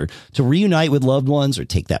faster to reunite with loved ones or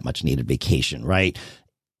take that much needed vacation, right?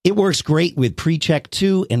 It works great with PreCheck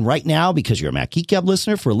too. And right now, because you're a Mac Geek Gab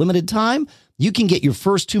listener for a limited time, you can get your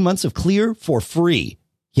first 2 months of Clear for free.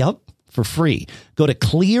 Yep, for free. Go to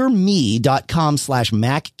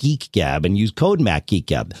clearme.com/MacGeekGab and use code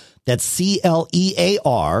MacGeekGab. That's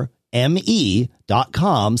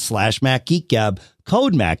CLEARME.com/MacGeekGab,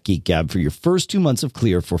 code MacGeekGab for your first 2 months of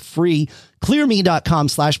Clear for free.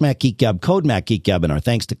 ClearMe.com/MacGeekGab, code MacGeekGab, and our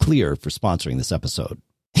thanks to Clear for sponsoring this episode.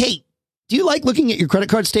 Hey, do you like looking at your credit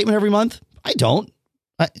card statement every month? I don't.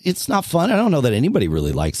 It's not fun. I don't know that anybody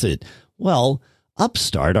really likes it. Well,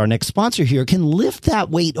 Upstart, our next sponsor here, can lift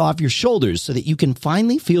that weight off your shoulders so that you can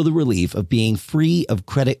finally feel the relief of being free of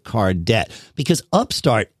credit card debt. Because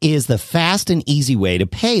Upstart is the fast and easy way to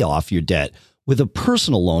pay off your debt with a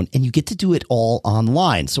personal loan, and you get to do it all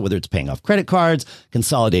online. So whether it's paying off credit cards,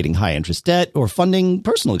 consolidating high interest debt, or funding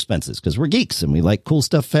personal expenses, because we're geeks and we like cool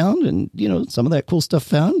stuff found, and some of that cool stuff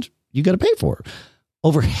found you got to pay for.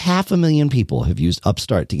 Over 500,000 people have used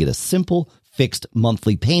Upstart to get a simple fixed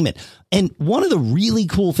monthly payment. And one of the really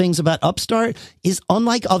cool things about Upstart is,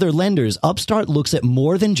 unlike other lenders, Upstart looks at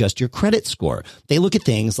more than just your credit score. They look at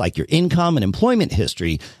things like your income and employment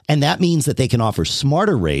history, and that means that they can offer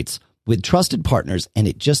smarter rates with trusted partners, and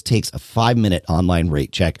it just takes a 5-minute online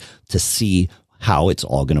rate check to see how it's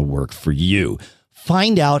all going to work for you.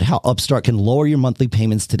 Find out how Upstart can lower your monthly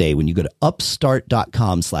payments today when you go to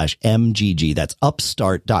upstart.com/MGG. That's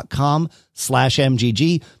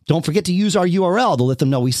upstart.com/MGG. Don't forget to use our URL to let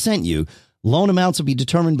them know we sent you. Loan amounts will be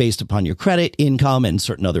determined based upon your credit, income, and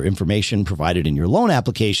certain other information provided in your loan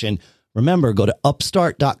application. Remember, go to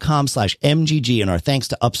upstart.com/MGG, and our thanks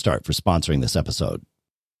to Upstart for sponsoring this episode.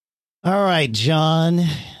 All right, John,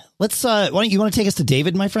 let's, why don't you want to take us to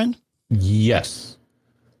David, my friend? Yes.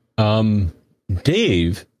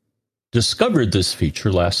 Dave discovered this feature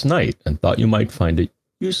last night and thought you might find it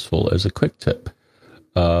useful as a quick tip.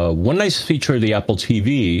 One nice feature of the Apple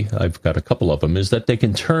TV, I've got a couple of them, is that they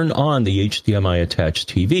can turn on the HDMI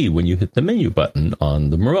attached TV when you hit the menu button on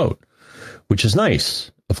the remote, which is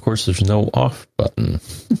nice. Of course, there's no off button.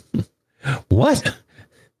 What?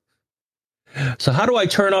 So how do I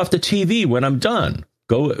turn off the TV when I'm done?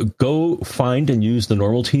 Go find and use the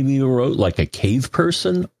normal TV remote like a cave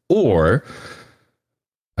person, or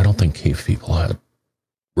I don't think cave people had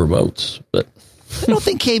remotes, but I don't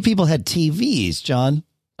think cave people had TVs, John.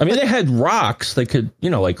 I mean, they had rocks. They could,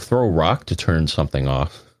 like throw a rock to turn something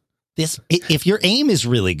off. If your aim is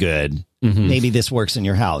really good, maybe this works in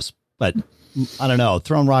your house, but I don't know,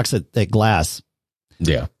 throwing rocks at glass.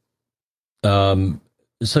 Yeah.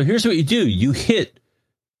 So here's what you do. You hit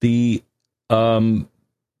the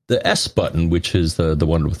S button, which is the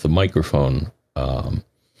one with the microphone, and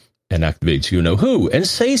activates who, and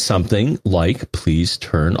say something like, please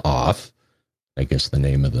turn off, I guess the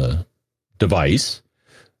name of the device.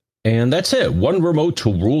 And that's it. One remote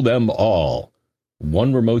to rule them all.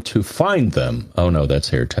 One remote to find them. Oh no,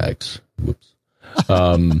 that's AirTags. Whoops.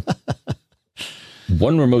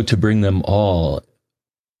 One remote to bring them all.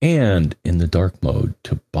 And in the dark mode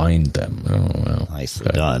to bind them. Oh, well.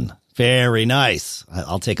 Nicely done. Very nice.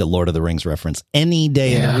 I'll take a Lord of the Rings reference any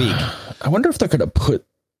day of the week. I wonder if they're going to put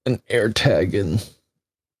an AirTag in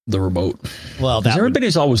the remote. Well,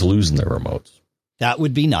 everybody's always losing their remotes. That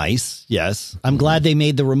would be nice. Yes. I'm glad they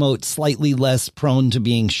made the remote slightly less prone to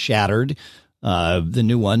being shattered, the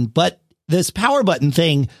new one. But this power button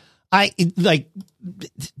thing,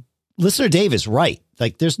 listener Dave is right.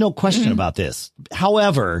 Like, there's no question about this.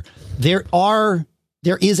 However, there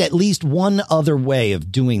is at least one other way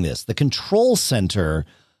of doing this. The control center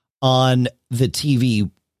on the TV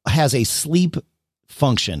has a sleep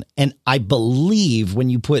function. And I believe when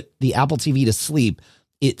you put the Apple TV to sleep,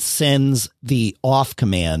 it sends the off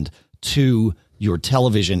command to your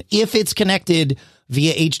television if it's connected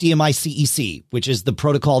via HDMI CEC, which is the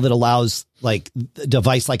protocol that allows a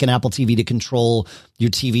device like an Apple TV to control your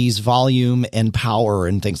TV's volume and power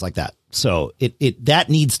and things like that. So that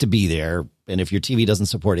needs to be there. And if your TV doesn't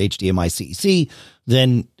support HDMI CEC,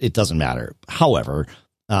 then it doesn't matter. However,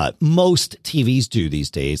 most TVs do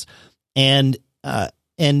these days. And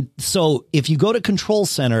so if you go to Control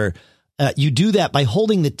Center, you do that by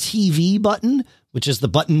holding the TV button, which is the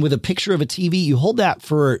button with a picture of a TV. You hold that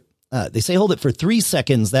for they say hold it for 3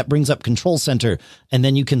 seconds. That brings up Control Center, and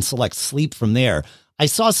then you can select sleep from there. I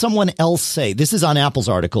saw someone else say, this is on Apple's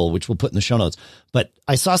article, which we'll put in the show notes, but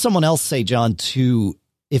I saw someone else say, John,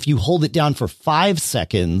 if you hold it down for 5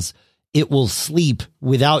 seconds, it will sleep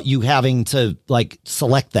without you having to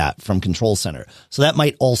select that from Control Center. So that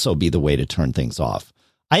might also be the way to turn things off.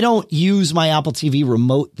 I don't use my Apple TV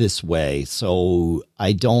remote this way, so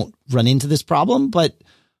I don't run into this problem, but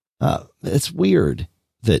it's weird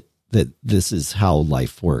that this is how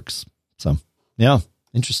life works. So, yeah,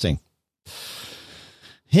 interesting.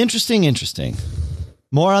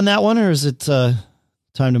 More on that one, or is it time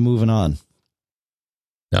to moving on?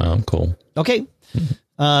 No, I'm cool. Okay.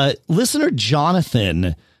 Listener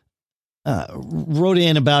Jonathan wrote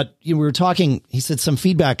in about, we were talking, he said some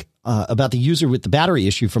feedback about the user with the battery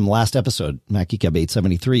issue from the last episode, MacGeekab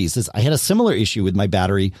 873. He says, I had a similar issue with my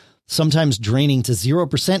battery, sometimes draining to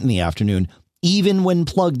 0% in the afternoon, even when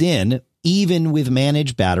plugged in, even with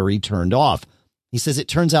managed battery turned off. He says it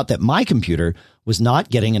turns out that my computer was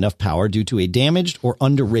not getting enough power due to a damaged or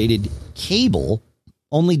underrated cable,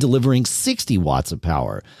 only delivering 60 watts of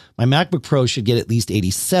power. My MacBook Pro should get at least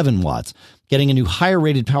 87 watts. Getting a new higher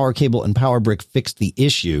rated power cable and power brick fixed the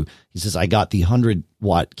issue. He says, I got the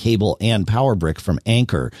 100-watt cable and power brick from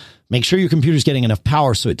Anker. Make sure your computer's getting enough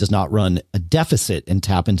power so it does not run a deficit and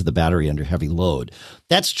tap into the battery under heavy load.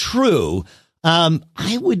 That's true.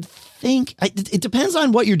 I would think it depends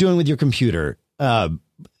on what you're doing with your computer.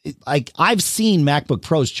 I've seen MacBook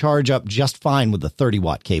Pros charge up just fine with a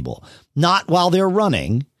 30-watt cable, not while they're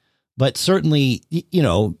running, but certainly,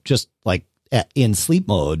 just in sleep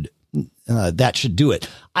mode, that should do it.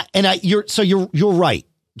 You're right,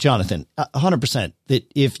 Jonathan, 100%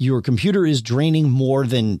 that if your computer is draining more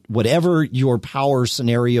than whatever your power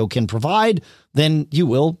scenario can provide, then you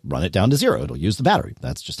will run it down to zero. It'll use the battery.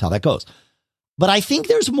 That's just how that goes. But I think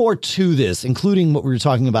there's more to this, including what we were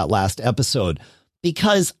talking about last episode,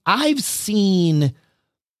 because I've seen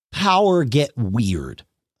power get weird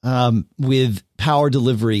with power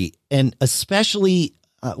delivery, and especially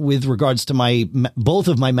with regards to both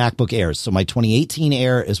of my MacBook Airs. So my 2018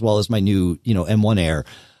 Air as well as my new, M1 Air.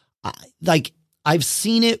 I've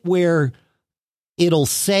seen it where it'll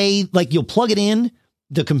say, you'll plug it in,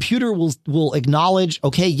 the computer will acknowledge,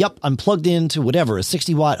 okay, yep, I'm plugged into whatever, a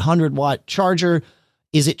 60 watt, 100 watt charger.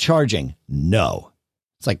 Is it charging? No.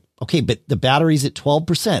 It's like, okay, but the battery's at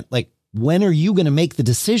 12%. Like, when are you going to make the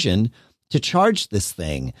decision to charge this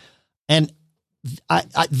thing? And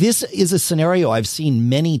this is a scenario I've seen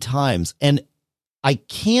many times, and I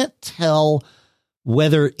can't tell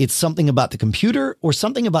whether it's something about the computer or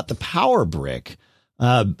something about the power brick.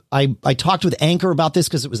 I talked with Anker about this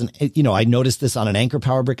because it was I noticed this on an Anker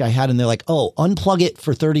power brick I had, and they're like, oh, unplug it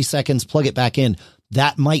for 30 seconds, plug it back in.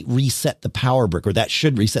 That might reset the power brick, or that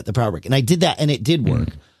should reset the power brick. And I did that, and it did work.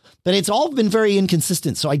 But it's all been very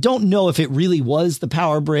inconsistent. So I don't know if it really was the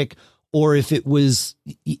power brick or if it was,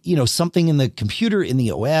 something in the computer, in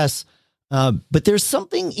the OS. But there's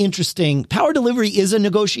something interesting. Power delivery is a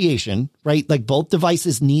negotiation, right? Like, both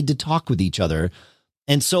devices need to talk with each other.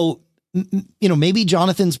 And so, maybe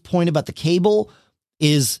Jonathan's point about the cable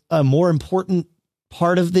is a more important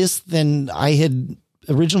part of this than I had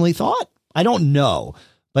originally thought. I don't know,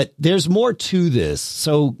 but there's more to this.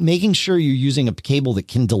 So making sure you're using a cable that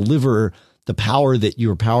can deliver the power that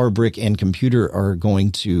your power brick and computer are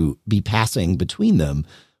going to be passing between them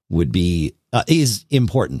is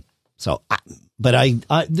important. So,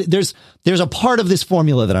 there's a part of this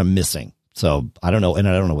formula that I'm missing. So I don't know. And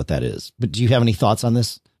I don't know what that is, but do you have any thoughts on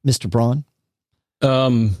this, Mr. Braun?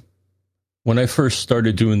 When I first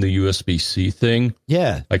started doing the USB-C thing,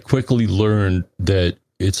 I quickly learned that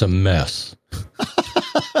it's a mess.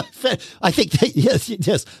 I think that,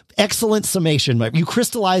 yes. Excellent summation. You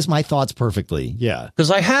crystallized my thoughts perfectly. Yeah.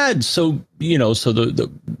 Because I had,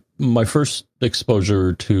 my first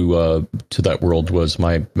exposure to that world was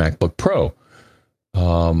my MacBook Pro.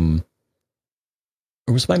 Or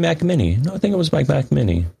was my Mac Mini? No, I think it was my Mac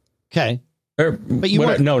Mini. Okay. No,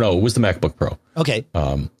 it was the MacBook Pro. Okay.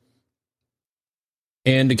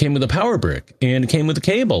 And it came with a power brick, and it came with a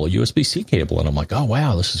cable, a USB-C cable. And I'm like, oh,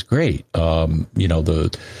 wow, this is great.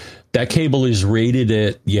 That cable is rated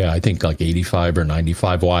at, I think like 85 or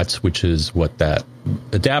 95 watts, which is what that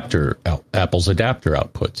Apple's adapter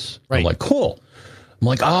outputs. Right. I'm like, cool. I'm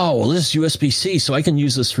like, oh, well, this is USB-C, so I can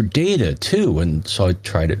use this for data too. And so I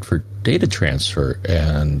tried it for data transfer,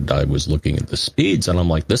 and I was looking at the speeds, and I'm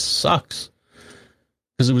like, this sucks.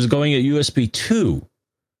 Because it was going at USB 2.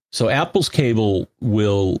 So Apple's cable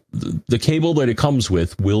the cable that it comes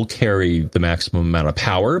with will carry the maximum amount of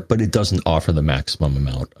power, but it doesn't offer the maximum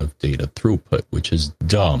amount of data throughput, which is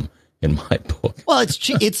dumb in my book. Well,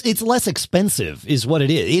 it's less expensive is what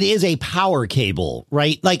it is. It is a power cable,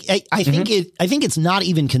 right? Like I think it's not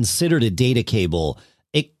even considered a data cable,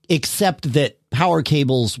 except that power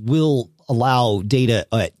cables will allow data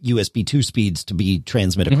at USB 2 speeds to be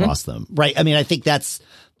transmitted across them, right? I mean, I think that's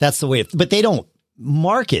the way, but they don't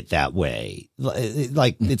market that way.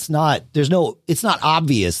 Like, it's not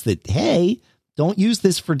obvious that, hey, don't use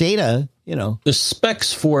this for data, The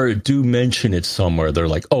specs for it do mention it somewhere. They're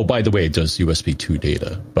like, oh, by the way, it does USB 2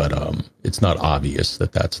 data, but it's not obvious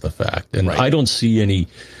that that's the fact. And I don't see any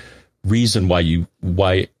reason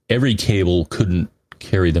why every cable couldn't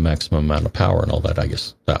carry the maximum amount of power and all that. I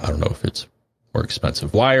guess I don't know if it's more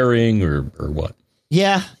expensive wiring or what.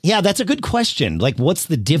 Yeah, that's a good question. Like, what's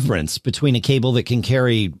the difference between a cable that can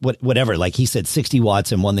carry whatever, like he said, 60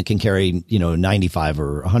 watts and one that can carry, 95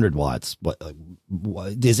 or 100 watts?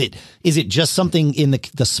 What is it just something in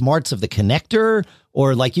the smarts of the connector,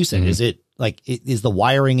 or like you said, is it like is the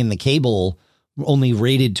wiring in the cable only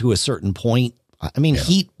rated to a certain point? I mean,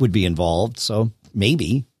 heat would be involved, so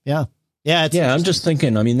maybe, yeah. I'm just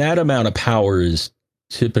thinking. I mean, that amount of power is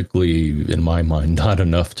typically, in my mind, not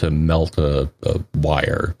enough to melt a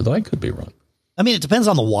wire, though I could be wrong. I mean, it depends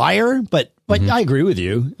on the wire, but I agree with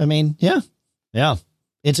you. I mean, yeah,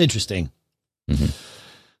 it's interesting.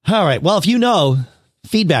 All right. Well, if you know,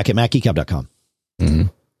 feedback at MacGeekGab.com.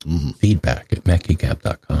 Feedback at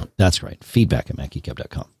MacGeekGab.com. That's right. Feedback at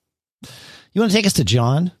MacGeekGab.com. You want to take us to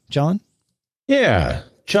John? John? Yeah.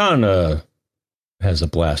 John has a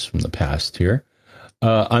blast from the past here.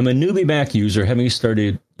 I'm a newbie Mac user, having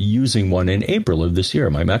started using one in April of this year.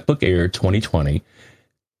 My MacBook Air 2020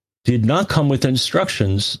 did not come with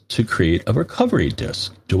instructions to create a recovery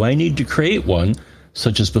disk. Do I need to create one,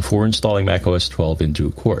 such as before installing macOS 12 in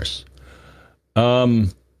due course? The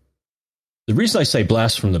reason I say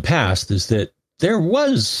blast from the past is that there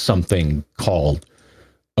was something called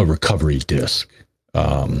a recovery disk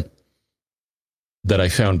that I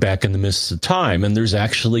found back in the midst of time. And there's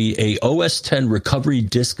actually a OS 10 recovery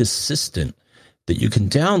disk assistant that you can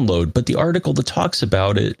download. But the article that talks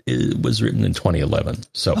about it was written in 2011.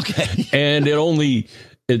 So, and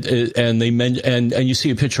it And you see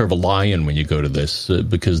a picture of a lion when you go to this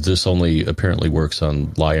because this only apparently works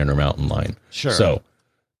on Lion or Mountain Lion. Sure. So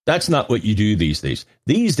that's not what you do these days.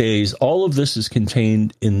 These days, all of this is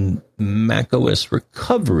contained in macOS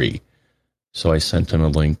Recovery. So I sent him a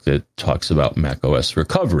link that talks about macOS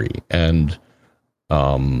Recovery and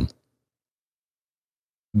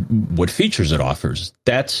what features it offers.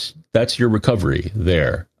 That's your recovery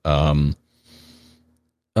there. In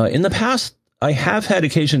the past, I have had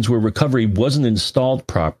occasions where recovery wasn't installed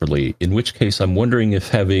properly, in which case I'm wondering if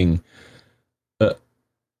having,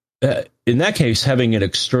 in that case, having an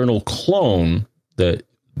external clone that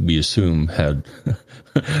we assume had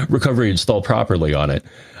recovery installed properly on it.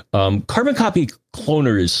 Carbon Copy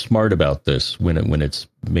Cloner is smart about this when it's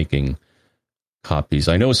making copies.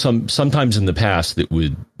 I know sometimes in the past it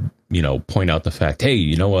would, point out the fact,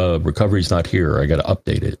 hey, recovery's not here. I got to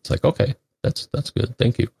update it. It's like, okay, that's good.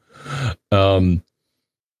 Thank you.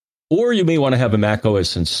 Or you may want to have a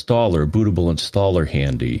macOS installer, bootable installer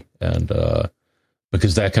handy, and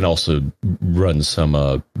because that can also run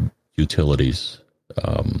some utilities.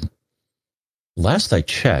 Last I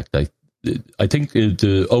checked, I think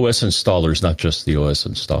the OS installer is not just the OS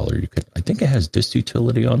installer. I think it has dist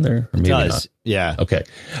utility on there, or maybe not. Yeah. Okay.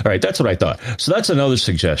 All right. That's what I thought. So that's another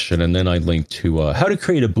suggestion, and then I linked to how to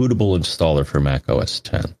create a bootable installer for Mac OS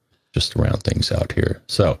 10, just to round things out here.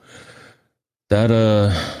 So that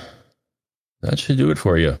should do it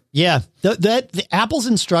for you. Yeah, the Apple's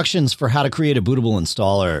instructions for how to create a bootable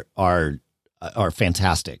installer are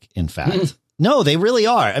fantastic. In fact, no, they really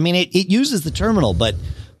are. I mean, it uses the terminal, but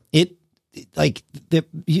like the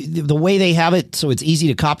way they have it, so it's easy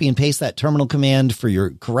to copy and paste that terminal command for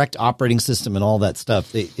your correct operating system and all that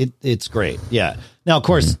stuff. It's great. Yeah. Now, of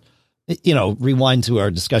course, rewind to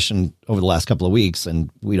our discussion over the last couple of weeks, and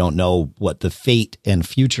we don't know what the fate and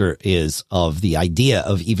future is of the idea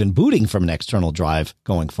of even booting from an external drive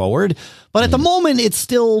going forward. But at the moment, it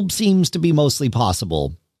still seems to be mostly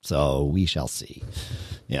possible. So we shall see.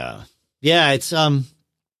 Yeah. Yeah.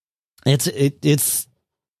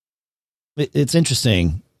 It's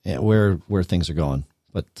interesting where things are going,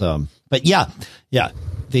 but yeah,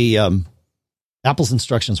 the Apple's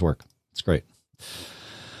instructions work. It's great.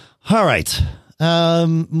 All right.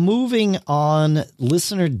 Moving on,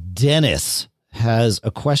 listener Dennis has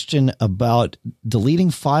a question about deleting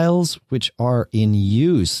files which are in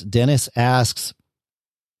use. Dennis asks,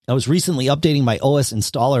 I was recently updating my OS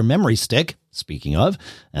installer memory stick, speaking of,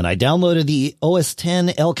 and I downloaded the OS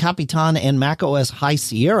 10 El Capitan and macOS High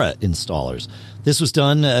Sierra installers. This was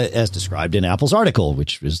done as described in Apple's article,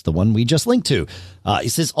 which is the one we just linked to. It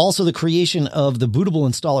says also the creation of the bootable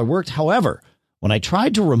installer worked. However, when I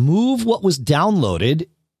tried to remove what was downloaded,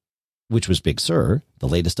 which was Big Sur, the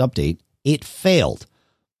latest update, it failed.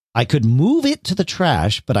 I could move it to the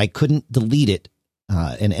trash, but I couldn't delete it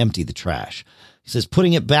and empty the trash. He says,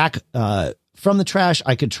 putting it back from the trash,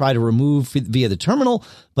 I could try to remove via the terminal,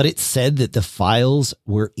 but it said that the files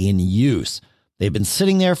were in use. They've been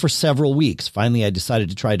sitting there for several weeks. Finally, I decided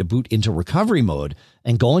to try to boot into recovery mode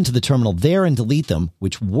and go into the terminal there and delete them,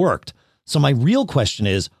 which worked. So my real question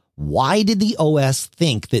is, why did the OS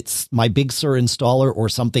think that my Big Sur installer or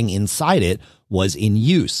something inside it was in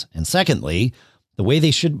use? And secondly,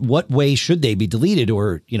 what way should they be deleted,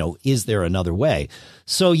 or, is there another way?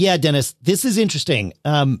 So yeah, Dennis, this is interesting.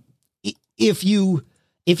 If you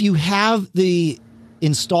have the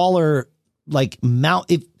installer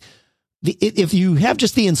if you have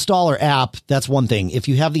just the installer app, that's one thing. If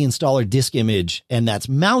you have the installer disk image and that's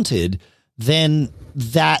mounted, then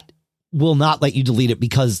that will not let you delete it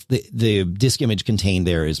because the disk image contained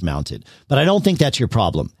there is mounted. But I don't think that's your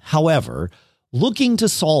problem. However, looking to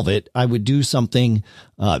solve it, I would do something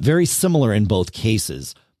very similar in both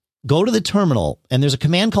cases. Go to the terminal, and there's a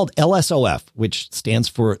command called LSOF, which stands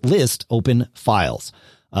for List Open Files.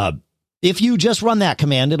 If you just run that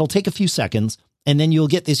command, it'll take a few seconds, and then you'll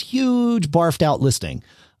get this huge barfed out listing.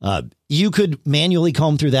 You could manually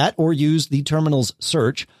comb through that or use the terminal's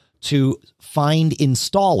search to find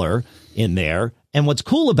installer in there. And what's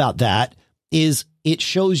cool about that is it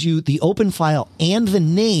shows you the open file and the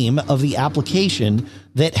name of the application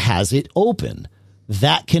that has it open.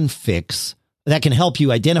 That can help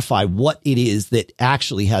you identify what it is that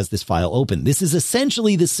actually has this file open. This is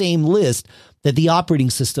essentially the same list that the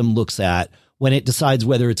operating system looks at when it decides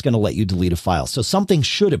whether it's going to let you delete a file. So something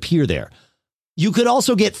should appear there. You could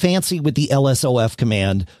also get fancy with the LSOF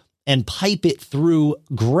command and pipe it through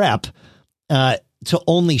grep to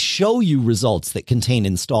only show you results that contain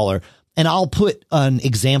installer. And I'll put an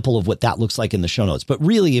example of what that looks like in the show notes. But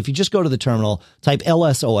really, if you just go to the terminal, type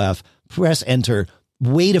LSOF, press enter,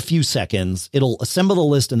 wait a few seconds. It'll assemble the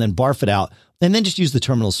list and then barf it out. And then just use the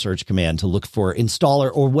terminal search command to look for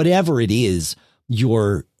installer or whatever it is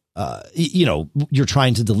you're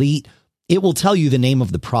trying to delete. It will tell you the name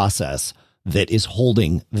of the process that is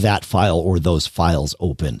holding that file or those files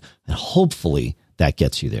open. And hopefully that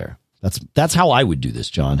gets you there. That's how I would do this,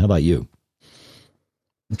 John. How about you?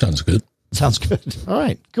 Sounds good. Sounds good. All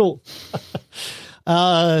right, cool.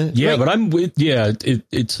 But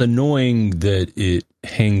it's annoying that it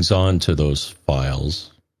hangs on to those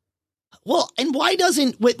files. Well, and why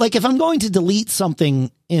doesn't, like, if I'm going to delete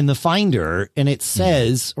something in the Finder and it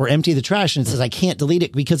says, or empty the trash and it says I can't delete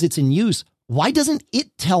it because it's in use, why doesn't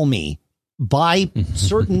it tell me by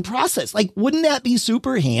certain process? Like, wouldn't that be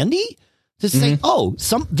super handy to say,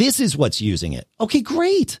 this is what's using it? Okay,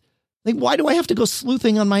 great. Like, why do I have to go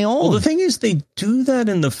sleuthing on my own? Well, the thing is, they do that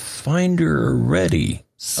in the Finder already.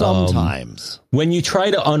 Sometimes. When you try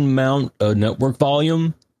to unmount a network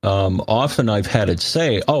volume, often I've had it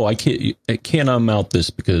say, I can't unmount this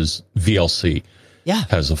because VLC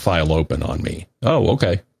has a file open on me. Oh,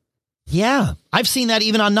 okay. Yeah. I've seen that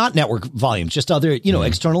even on not network volumes, just other,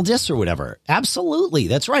 external disks or whatever. Absolutely.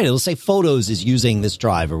 That's right. It'll say Photos is using this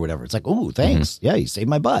drive or whatever. It's like, oh, thanks. Yeah, you saved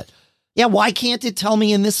my butt. Yeah, why can't it tell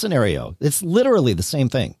me in this scenario? It's literally the same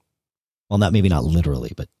thing. Well, maybe not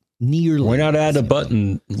literally, but nearly. Why not add a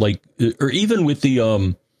button like, or even with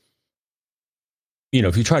the,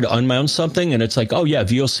 if you try to unmount something and it's like, oh yeah,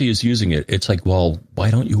 VLC is using it. It's like, well,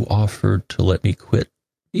 why don't you offer to let me quit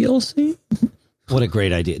VLC? What a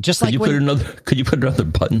great idea. Could you put another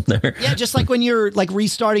button there? Yeah, just like when you're like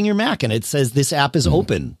restarting your Mac and it says this app is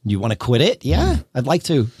open. You want to quit it? Yeah, I'd like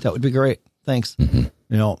to. That would be great. Thanks.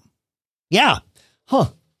 Yeah. Huh.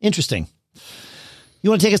 Interesting. You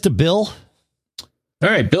want to take us to Bill? All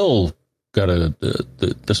right, Bill.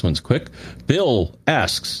 This one's quick. Bill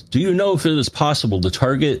asks, do you know if it is possible to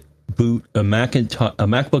target boot a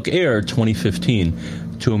MacBook Air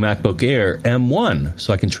 2015 to a MacBook Air M1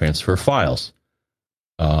 so I can transfer files?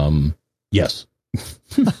 Yes.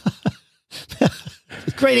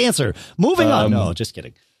 Great answer. Moving on. No, just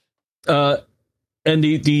kidding. And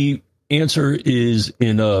the answer is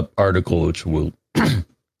in an article which we'll, of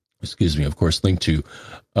course, link to,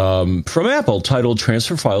 from Apple, titled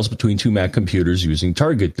Transfer Files Between Two Mac Computers Using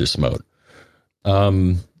Target Disk Mode.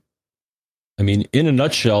 In a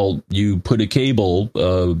nutshell, you put a cable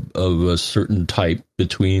of a certain type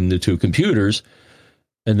between the two computers,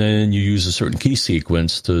 and then you use a certain key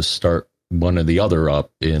sequence to start one or the other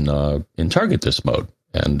up in target disk mode.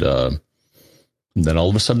 And then all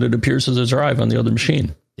of a sudden it appears as a drive on the other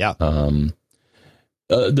machine. Yeah.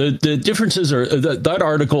 The differences are that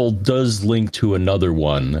article does link to another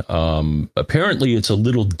one. Apparently it's a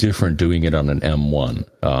little different doing it on an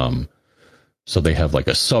M1. So they have like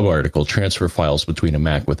a sub article, transfer files between a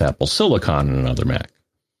Mac with Apple Silicon and another Mac.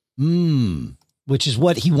 Which is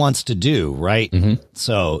what he wants to do, right? Mm-hmm.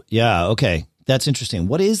 So, yeah, okay. That's interesting.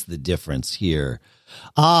 What is the difference here?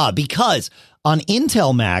 Because on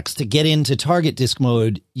Intel Macs, to get into target disk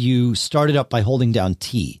mode, you start it up by holding down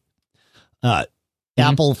T.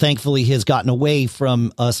 Apple, thankfully, has gotten away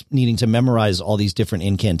from us needing to memorize all these different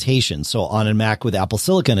incantations. So on a Mac with Apple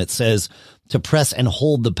Silicon, it says to press and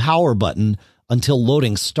hold the power button until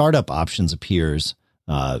loading startup options appears.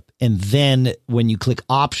 And then when you click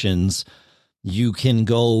options, you can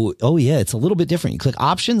go, it's a little bit different. You click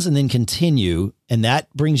options and then continue, and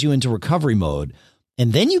that brings you into recovery mode.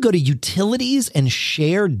 And then you go to utilities and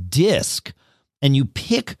share disk, and you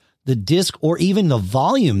pick the disk or even the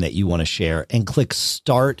volume that you want to share and click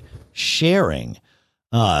start sharing.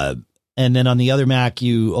 And then on the other Mac,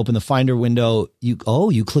 you open the Finder window, you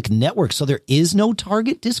click network. So there is no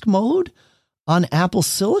target disk mode on Apple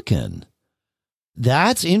Silicon.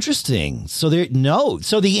 That's interesting. So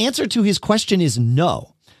the answer to his question is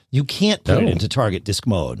no. You can't put it into target disk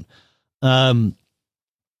mode.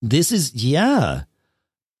 This is, it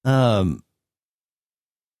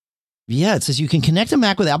says you can connect a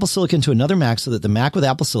Mac with Apple Silicon to another Mac so that the Mac with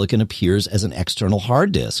Apple Silicon appears as an external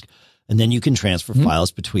hard disk. And then you can transfer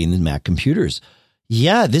files between the Mac computers.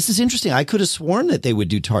 Yeah, this is interesting. I could have sworn that they would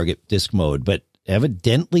do target disk mode, but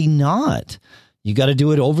evidently not. You got to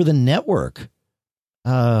do it over the network.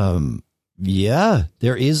 There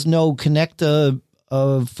is no connect a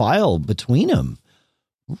file between them.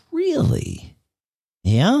 Really?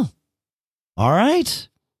 Yeah. All right.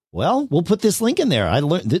 Well, we'll put this link in there. I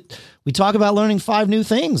learned that we talk about learning 5 new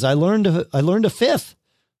things. I learned a fifth.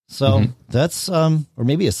 So that's, or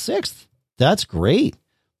maybe a sixth. That's great.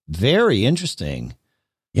 Very interesting.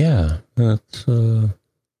 Yeah. That's,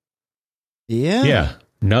 yeah.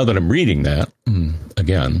 Now that I'm reading that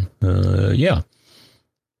again, yeah.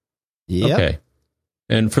 Yep. Okay.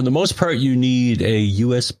 And for the most part, you need a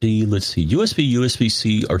USB,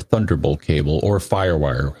 USB-C, or Thunderbolt cable, or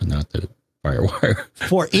FireWire, not the FireWire.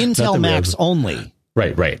 For Intel Macs only.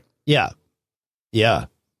 Right. Yeah.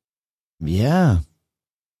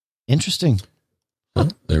 Interesting. Oh,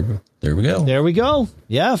 there we go. There we go.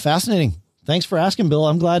 Yeah, fascinating. Thanks for asking, Bill.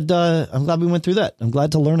 I'm glad we went through that. I'm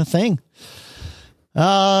glad to learn a thing.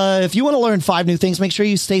 If you want to learn 5 new things, make sure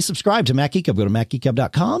you stay subscribed to Mac Geek Hub. Go to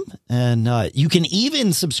macgeekhub.com, and you can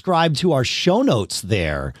even subscribe to our show notes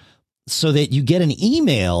there so that you get an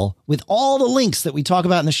email with all the links that we talk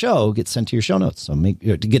about in the show get sent to your show notes. So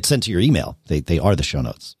get sent to your email. They are the show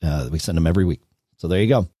notes. We send them every week. So there you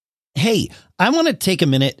go. Hey, I want to take a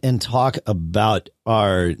minute and talk about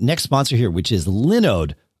our next sponsor here, which is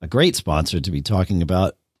Linode, a great sponsor to be talking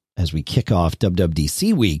about as we kick off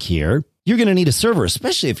WWDC week here. You're going to need a server,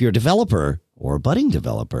 especially if you're a developer or a budding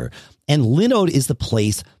developer. And Linode is the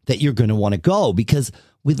place that you're going to want to go, because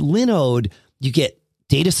with Linode, you get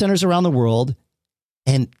data centers around the world,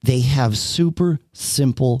 and they have super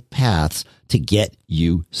simple paths to get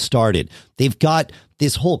you started. They've got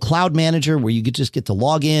this whole cloud manager where you could just get to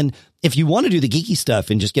log in. If you want to do the geeky stuff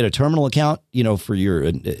and just get a terminal account, for your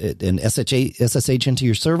an SSH into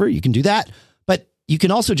your server, you can do that. But you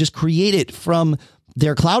can also just create it from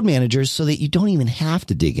their cloud managers so that you don't even have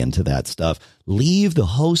to dig into that stuff. Leave the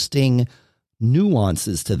hosting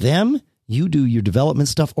nuances to them. You do your development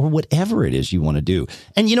stuff or whatever it is you want to do.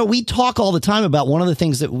 And, we talk all the time about one of the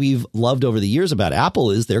things that we've loved over the years about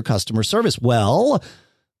Apple is their customer service. Well,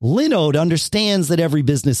 Linode understands that every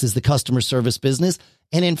business is the customer service business.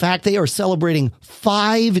 And in fact, they are celebrating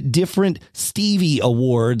 5 different Stevie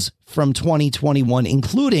Awards from 2021,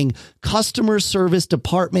 including Customer Service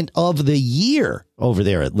Department of the Year over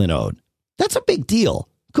there at Linode. That's a big deal.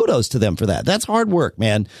 Kudos to them for that. That's hard work,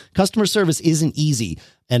 man. Customer service isn't easy.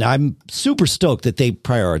 And I'm super stoked that they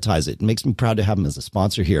prioritize it. It makes me proud to have them as a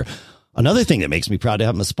sponsor here. Another thing that makes me proud to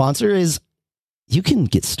have them as a sponsor is you can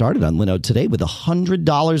get started on Linode today with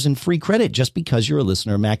 $100 in free credit just because you're a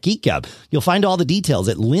listener of Mac Geek Gab. You'll find all the details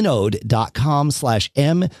at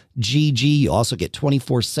linode.com/MGG. You also get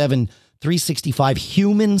 24/7, 365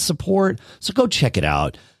 human support. So go check it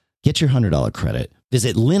out. Get your $100 credit.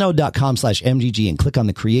 Visit linode.com/MGG and click on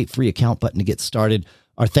the Create Free Account button to get started.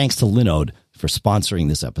 Our thanks to Linode for sponsoring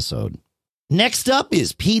this episode. Next up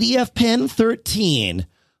is PDF Pen 13.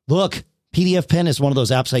 Look, PDF Pen is one of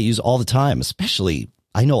those apps I use all the time, especially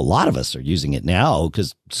I know a lot of us are using it now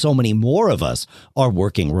because so many more of us are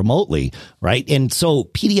working remotely, right? And so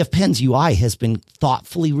PDF Pen's UI has been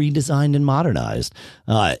thoughtfully redesigned and modernized.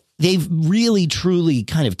 They've really, truly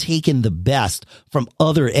kind of taken the best from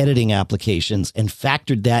other editing applications and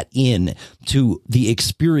factored that in to the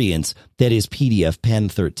experience that is PDF Pen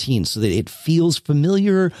 13 so that it feels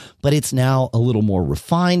familiar, but it's now a little more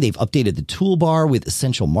refined. They've updated the toolbar with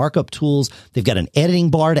essential markup tools. They've got an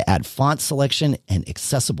editing bar to add font selection and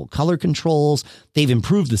accessible color controls. They've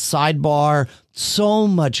improved the sidebar. So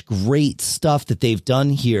much great stuff that they've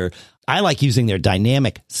done here. I like using their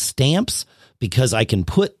dynamic stamps because I can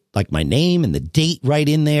put like my name and the date right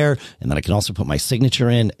in there. And then I can also put my signature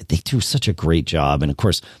in. They do such a great job. And of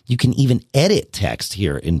course, you can even edit text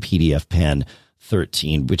here in PDF Pen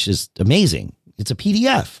 13, which is amazing. It's a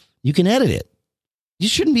PDF. You can edit it. You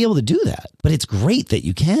shouldn't be able to do that, but it's great that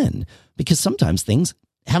you can, because sometimes things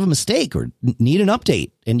have a mistake or need an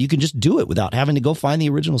update and you can just do it without having to go find the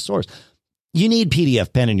original source. You need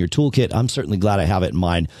PDF Pen in your toolkit. I'm certainly glad I have it in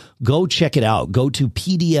mine. Go check it out. Go to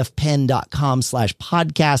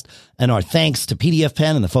pdfpen.com/podcast. And our thanks to PDF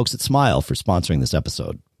Pen and the folks at Smile for sponsoring this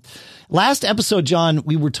episode. Last episode, John,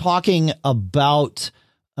 we were talking about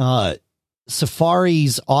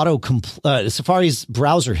Safari's Safari's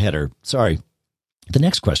browser header. Sorry. The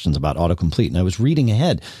next question's about autocomplete, and I was reading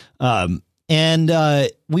ahead. And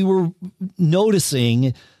we were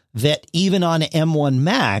noticing that even on M1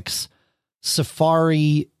 Macs,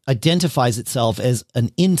 Safari identifies itself as an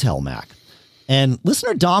Intel Mac. And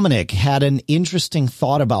listener Dominic had an interesting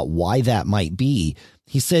thought about why that might be.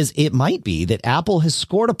 He says it might be that Apple has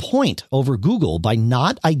scored a point over Google by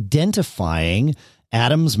not identifying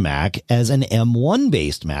Adam's Mac as an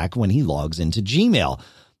M1-based Mac when he logs into Gmail.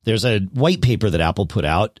 There's a white paper that Apple put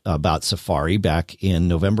out about Safari back in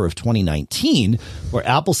November of 2019, where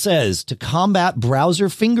Apple says to combat browser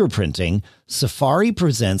fingerprinting, Safari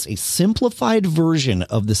presents a simplified version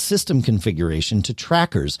of the system configuration to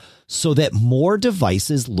trackers so that more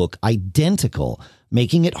devices look identical,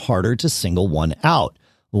 making it harder to single one out.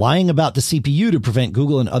 Lying about the CPU to prevent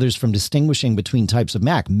Google and others from distinguishing between types of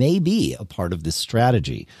Mac may be a part of this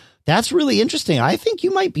strategy. That's really interesting. I think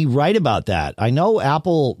you might be right about that. I know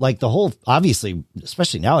Apple, like the whole, obviously,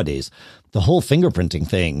 especially nowadays, the whole fingerprinting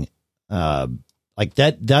thing, like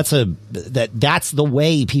that's the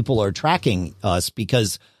way people are tracking us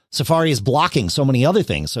because Safari is blocking so many other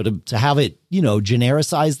things. So to have it,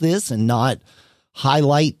 genericize this and not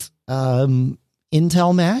highlight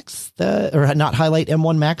Intel Macs, or not highlight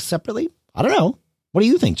M1 Macs separately. I don't know. What do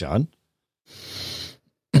you think, John?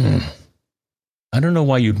 I don't know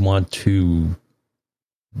why you'd want to,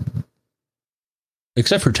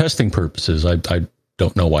 except for testing purposes. I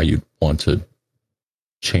don't know why you'd want to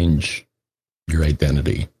change your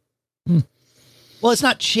identity. Well, it's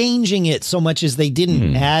not changing it so much as they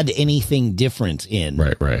didn't add anything different in.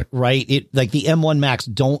 Right. It like the M1 Macs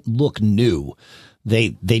don't look new.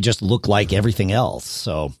 They just look like everything else.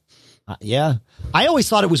 So, yeah, I always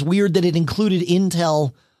thought it was weird that it included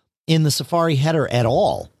Intel in the Safari header at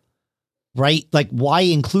all. Right. Like, why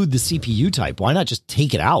include the CPU type? Why not just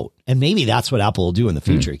take it out? And maybe that's what Apple will do in the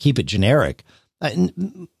future. Keep it generic.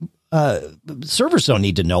 Servers don't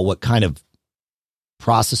need to know what kind of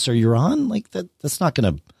processor you're on. Like that's not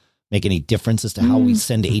going to make any difference as to how we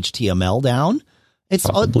send HTML down. It's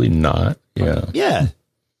probably not. Yeah. Yeah.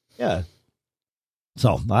 Yeah.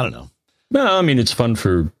 So I don't know. Well, I mean, it's fun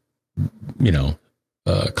for,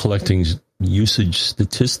 collecting usage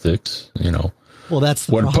statistics, Well, that's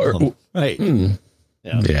the problem. Right.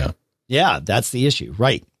 Yeah. That's the issue.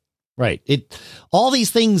 Right. All these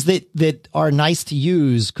things that are nice to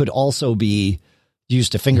use could also be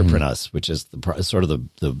used to fingerprint us, which is sort of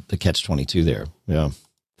the catch-22 there. Yeah.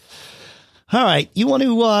 All right. You want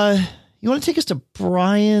to take us to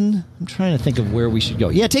Brian? I'm trying to think of where we should go.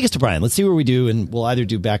 Yeah, take us to Brian. Let's see where we do, and we'll either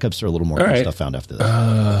do backups or a little more stuff found after this.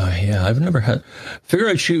 Yeah, I've never figure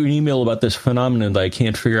I'd shoot you an email about this phenomenon that I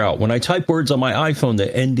can't figure out. When I type words on my iPhone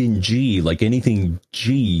that end in G, like anything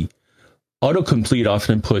G, autocomplete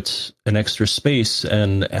often puts an extra space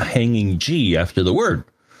and a hanging G after the word.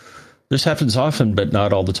 This happens often, but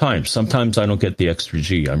not all the time. Sometimes I don't get the extra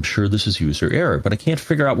G. I'm sure this is user error, but I can't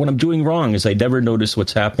figure out what I'm doing wrong, as I never notice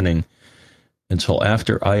what's happening until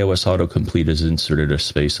after iOS autocomplete has inserted a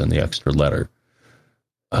space on the extra letter.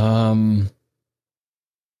 I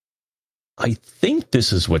think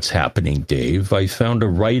this is what's happening, Dave. I found a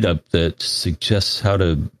write-up that suggests how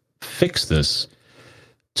to fix this,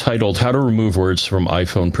 titled How to Remove Words from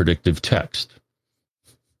iPhone Predictive Text.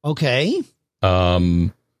 Okay.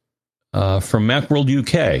 From Macworld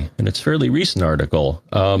UK, and it's a fairly recent article.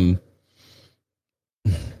 So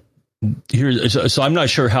I'm not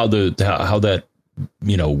sure how that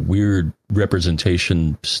weird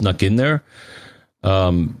representation snuck in there.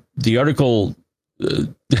 The article,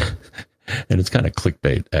 and it's kind of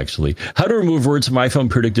clickbait actually. How to remove words from iPhone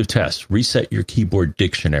predictive test. Reset your keyboard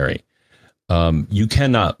dictionary. You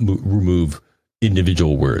cannot remove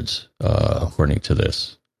individual words, according to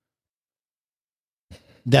this.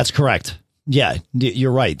 That's correct. Yeah,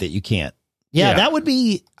 you're right that you can't. Yeah, that would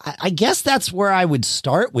be, I guess that's where I would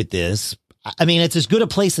start with this. I mean, it's as good a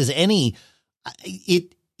place as any.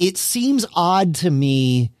 It seems odd to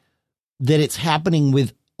me that it's happening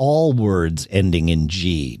with all words ending in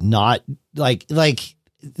G, not like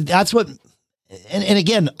that's what, and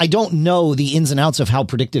again, I don't know the ins and outs of how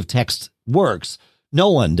predictive text works.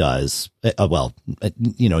 No one does.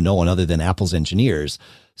 No one other than Apple's engineers.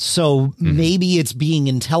 So maybe it's being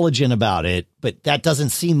intelligent about it, but that doesn't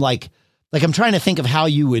seem like I'm trying to think of how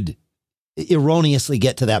you would erroneously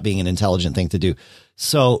get to that being an intelligent thing to do.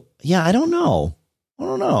 So yeah, I don't know.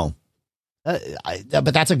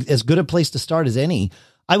 But that's as good a place to start as any.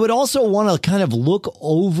 I would also want to kind of look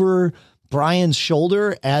over Brian's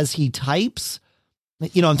shoulder as he types.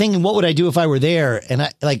 I'm thinking, what would I do if I were there? And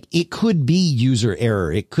it could be user error.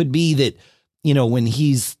 It could be that, when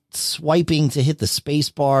he's swiping to hit the space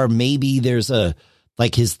bar, maybe there's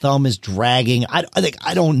his thumb is dragging. I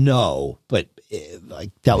don't know, but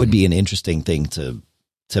that would be an interesting thing to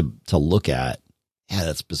look at. Yeah,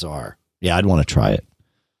 that's bizarre. Yeah, I'd want to try it.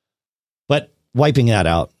 But wiping that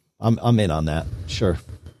out, I'm in on that. Sure.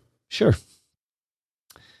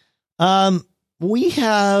 We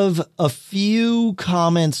have a few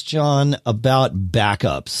comments, John, about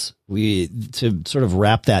backups. To sort of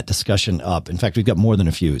wrap that discussion up. In fact, we've got more than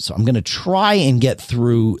a few, so I'm going to try and get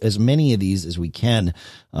through as many of these as we can.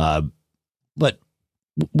 But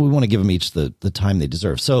we want to give them each the time they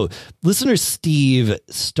deserve. So listener Steve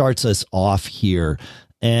starts us off here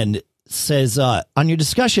and says, on your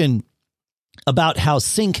discussion about how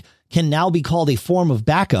sync can now be called a form of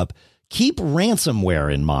backup, keep ransomware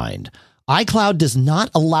in mind. iCloud does not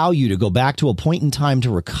allow you to go back to a point in time to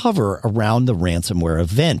recover around the ransomware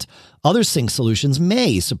event. Other sync solutions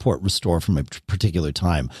may support restore from a particular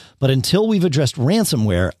time, but until we've addressed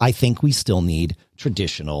ransomware, I think we still need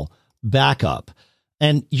traditional backup.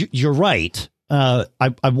 And you're right. I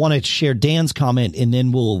want to share Dan's comment, and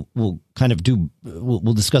then we'll kind of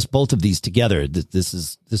we'll discuss both of these together. This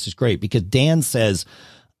is great because Dan says,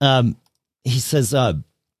 he says,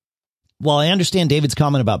 while I understand David's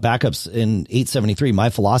comment about backups in 873,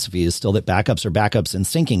 my philosophy is still that backups are backups and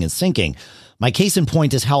syncing is syncing. My case in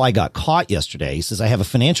point is how I got caught yesterday. He says, I have a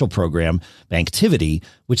financial program, Banktivity,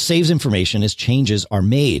 which saves information as changes are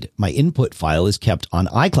made. My input file is kept on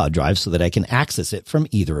iCloud Drive so that I can access it from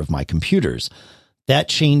either of my computers. The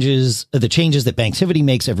changes that Banktivity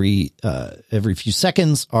makes every few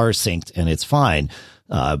seconds are synced, and it's fine.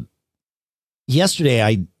 Yesterday,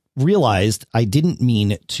 I realized I didn't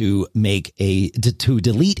mean to delete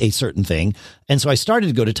a certain thing. And so I started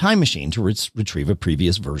to go to Time Machine to retrieve a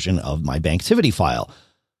previous version of my Banktivity file.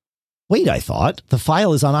 Wait, I thought the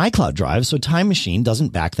file is on iCloud Drive, so Time Machine doesn't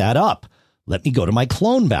back that up. Let me go to my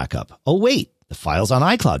clone backup. Oh, wait, the file's on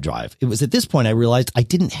iCloud Drive. It was at this point I realized I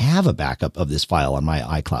didn't have a backup of this file on my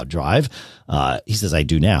iCloud Drive. He says, I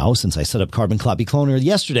do now since I set up Carbon Copy Cloner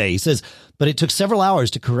yesterday. He says, but it took several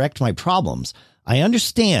hours to correct my problems. I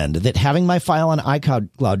understand that having my file on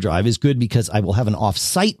iCloud Drive is good because I will have an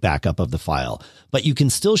off-site backup of the file, but you can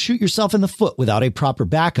still shoot yourself in the foot without a proper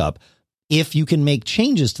backup if you can make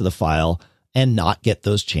changes to the file and not get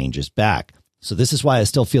those changes back. So this is why I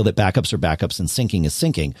still feel that backups are backups and syncing is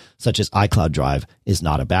syncing, such as iCloud Drive is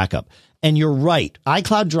not a backup. And you're right.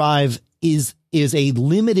 iCloud Drive is a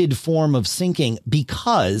limited form of syncing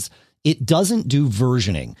because it doesn't do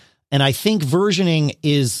versioning. And I think versioning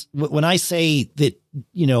is when I say that,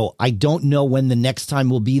 I don't know when the next time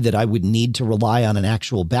will be that I would need to rely on an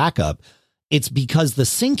actual backup. It's because the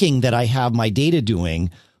syncing that I have my data doing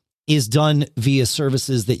is done via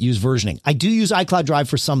services that use versioning. I do use iCloud Drive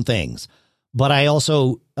for some things, but I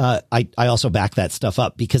also back that stuff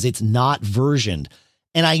up because it's not versioned.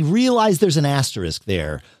 And I realize there's an asterisk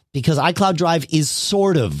there because iCloud Drive is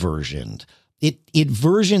sort of versioned. It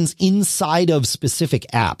versions inside of specific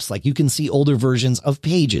apps. Like you can see older versions of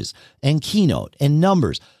Pages and Keynote and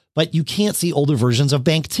Numbers, but you can't see older versions of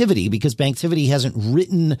Banktivity because Banktivity hasn't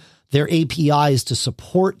written their APIs to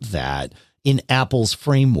support that in Apple's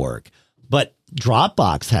framework. But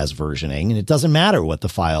Dropbox has versioning, and it doesn't matter what the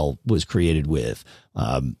file was created with.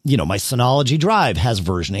 My Synology Drive has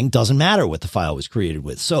versioning, doesn't matter what the file was created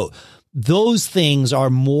with. So those things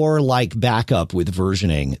are more like backup with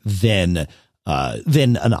versioning than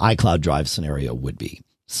an iCloud Drive scenario would be.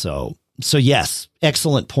 So yes,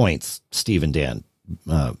 excellent points, Steve and Dan.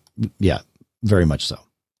 Yeah, very much so.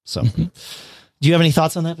 So do you have any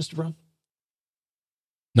thoughts on that, Mr. Brown?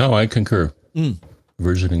 No, I concur.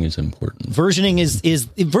 Versioning is important. Versioning is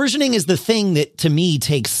the thing that to me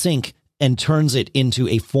takes sync and turns it into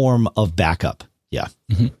a form of backup. Yeah.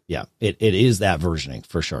 Yeah. It is that versioning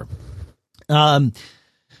for sure.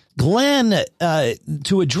 Glenn,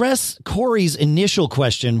 to address Corey's initial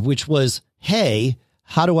question, which was, hey,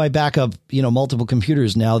 how do I back up, multiple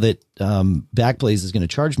computers now that Backblaze is going to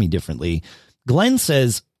charge me differently? Glenn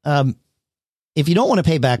says, if you don't want to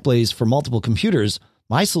pay Backblaze for multiple computers,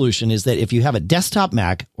 my solution is that if you have a desktop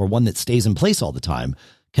Mac or one that stays in place all the time,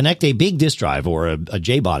 connect a big disk drive or a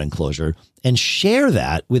JBOD enclosure and share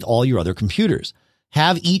that with all your other computers.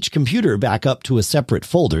 Have each computer back up to a separate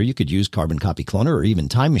folder. You could use Carbon Copy Cloner or even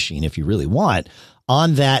Time Machine if you really want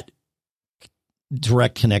on that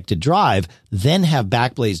direct connected drive, then have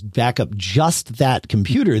Backblaze back up just that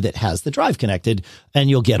computer that has the drive connected, and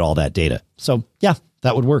you'll get all that data. So yeah,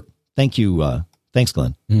 that would work. Thank you. Thanks,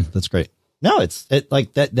 Glenn. That's great. No,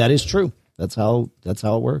 like that. That is true. That's how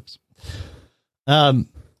it works.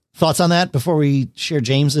 Thoughts on that before we share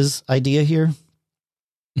James's idea here?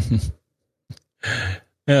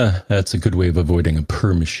 Yeah, that's a good way of avoiding a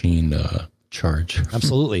per machine charge.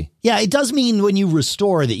 Absolutely. Yeah, it does mean when you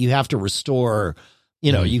restore that you have to restore,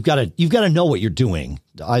 you've got to know what you're doing.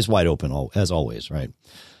 Eyes wide open as always, right?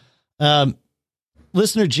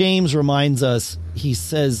 Listener James reminds us, he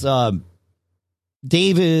says,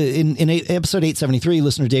 David in episode 873,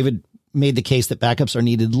 listener David made the case that backups are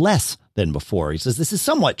needed less than before. He says this is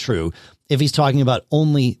somewhat true if he's talking about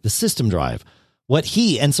only the system drive. What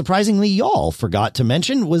he, and surprisingly y'all, forgot to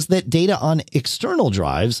mention was that data on external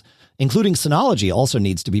drives, including Synology, also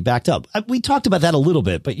needs to be backed up. We talked about that a little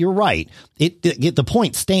bit, but you're right. The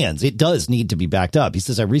point stands. It does need to be backed up. He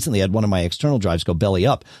says, I recently had one of my external drives go belly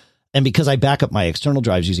up. And because I back up my external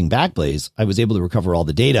drives using Backblaze, I was able to recover all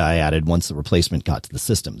the data I added once the replacement got to the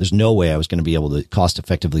system. There's no way I was going to be able to cost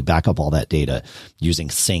effectively back up all that data using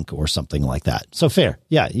Sync or something like that. So fair.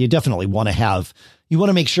 Yeah, you definitely want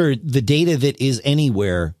to make sure the data that is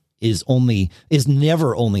anywhere is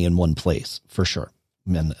never only in one place, for sure.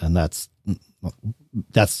 And that's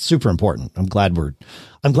super important. I'm glad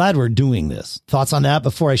we're doing this. Thoughts on that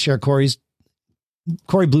before I share Corey's?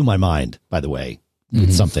 Corey blew my mind, by the way,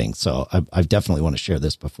 with something. So I definitely want to share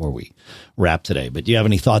this before we wrap today. But do you have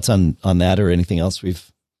any thoughts on that or anything else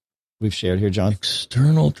we've shared here, John?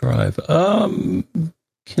 External drive.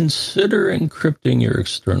 Consider encrypting your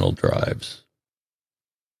external drives.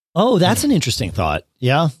 Oh, that's an interesting thought.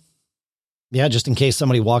 Yeah. Yeah. Just in case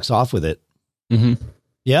somebody walks off with it. Mm-hmm.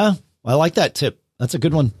 Yeah. I like that tip. That's a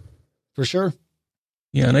good one for sure.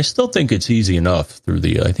 Yeah. And I still think it's easy enough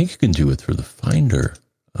I think you can do it through the Finder.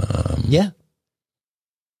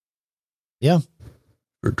 Yeah.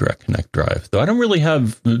 For Direct Connect drive. Though I don't really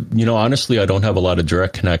have, honestly, I don't have a lot of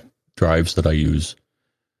Direct Connect drives that I use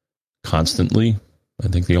constantly. I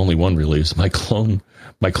think the only one really is my clone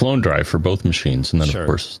drive for both machines. And then, of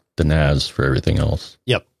course, the NAS for everything else.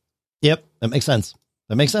 Yep. That makes sense.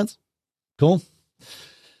 Cool.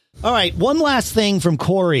 All right. One last thing from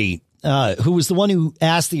Corey, who was the one who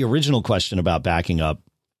asked the original question about backing up.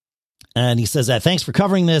 And he says that thanks for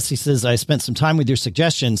covering this. He says, I spent some time with your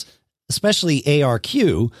suggestions, especially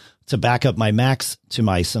ARQ, to back up my Macs to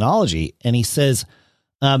my Synology. And he says,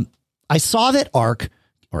 I saw that ARC,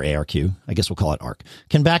 or ARQ, I guess we'll call it ARC,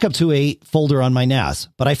 can back up to a folder on my NAS.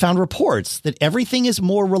 But I found reports that everything is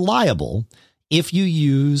more reliable if you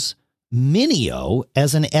use Minio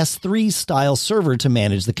as an S3 style server to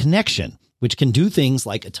manage the connection, which can do things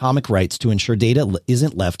like atomic writes to ensure data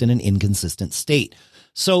isn't left in an inconsistent state.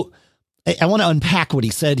 So I want to unpack what he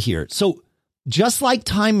said here. So just like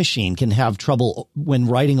Time Machine can have trouble when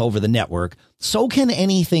writing over the network, so can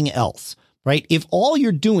anything else, right? If all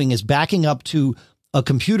you're doing is backing up to a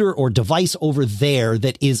computer or device over there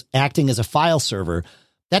that is acting as a file server,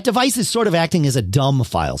 that device is sort of acting as a dumb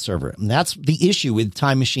file server. And that's the issue with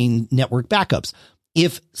Time Machine network backups.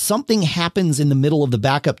 If something happens in the middle of the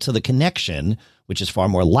backup to the connection, which is far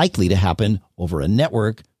more likely to happen over a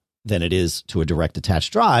network than it is to a direct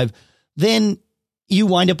attached drive, then you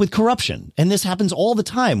wind up with corruption. And this happens all the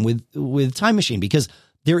time with Time Machine because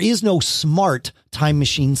there is no smart Time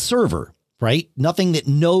Machine server, right? Nothing that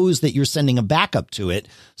knows that you're sending a backup to it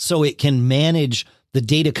so it can manage the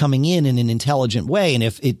data coming in an intelligent way. And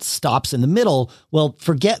if it stops in the middle, well,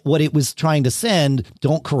 forget what it was trying to send.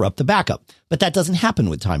 Don't corrupt the backup. But that doesn't happen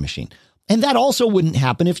with Time Machine. And that also wouldn't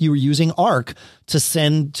happen if you were using ARC to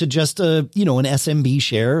send to just an SMB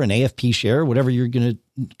share, an AFP share, whatever you're going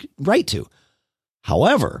to write to.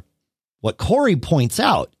 However, what Corey points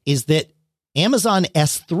out is that Amazon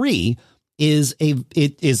S3 is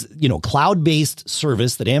cloud-based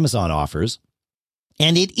service that Amazon offers.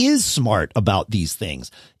 And it is smart about these things.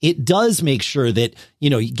 It does make sure that,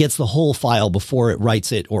 it gets the whole file before it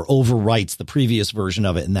writes it or overwrites the previous version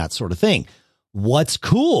of it and that sort of thing. What's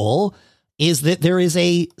cool is that there is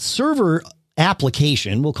a server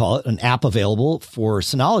application, we'll call it an app available for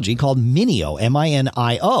Synology called Minio,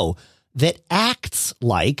 M-I-N-I-O, that acts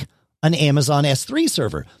like an Amazon S3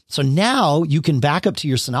 server. So now you can back up to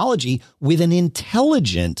your Synology with an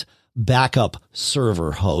intelligent backup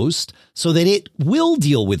server host so that it will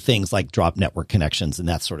deal with things like drop network connections and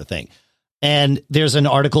that sort of thing. And there's an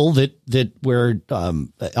article that we're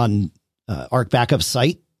on Arc Backup's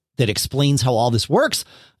site that explains how all this works.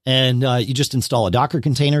 And you just install a Docker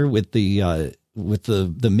container with the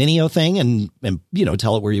Minio thing and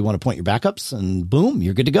tell it where you want to point your backups and boom,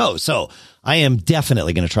 you're good to go. So I am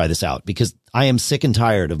definitely going to try this out because I am sick and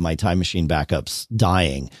tired of my Time Machine backups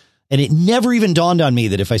dying. And it never even dawned on me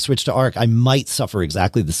that if I switch to Arc, I might suffer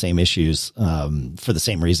exactly the same issues for the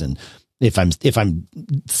same reason. If I'm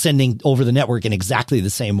sending over the network in exactly the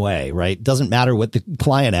same way, right? Doesn't matter what the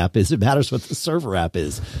client app is. It matters what the server app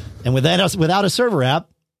is. And without a server app,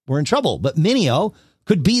 we're in trouble. But Minio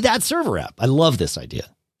could be that server app. I love this idea.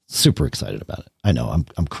 Super excited about it. I know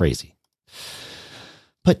I'm crazy.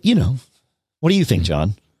 But what do you think,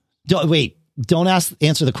 John? Don't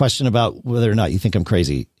answer the question about whether or not you think I'm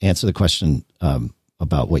crazy. Answer the question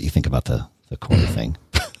about what you think about the Corey thing.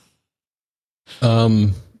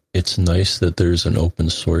 It's nice that there's an open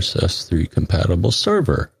source S3 compatible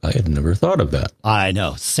server. I had never thought of that. I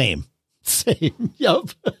know. Same. Yep.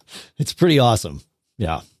 It's pretty awesome.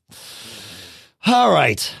 Yeah. All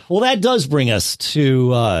right. Well, that does bring us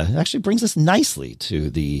to, actually brings us nicely to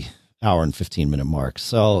the hour and 15-minute mark.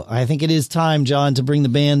 So I think it is time, John, to bring the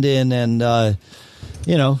band in and,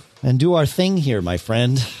 and do our thing here, my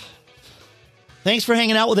friend. Thanks for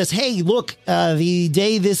hanging out with us. Hey, look, the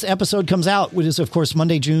day this episode comes out, which is, of course,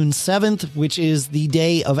 Monday, June 7th, which is the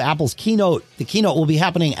day of Apple's keynote. The keynote will be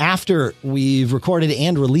happening after we've recorded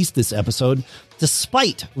and released this episode,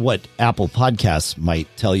 despite what Apple Podcasts might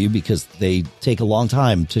tell you, because they take a long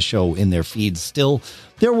time to show in their feeds. Still,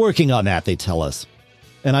 they're working on that, they tell us,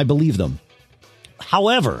 and I believe them.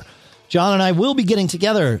 However, John and I will be getting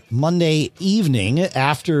together Monday evening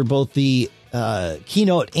after both the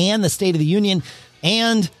keynote and the State of the Union,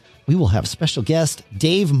 and we will have special guest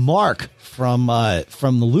Dave Mark from The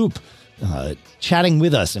Loop chatting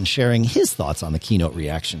with us and sharing his thoughts on the keynote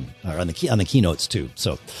reaction, or on the keynotes too.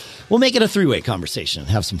 So we'll make it a three-way conversation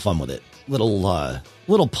and have some fun with it.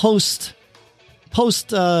 Little post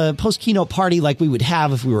keynote party like we would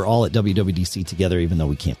have if we were all at WWDC together, even though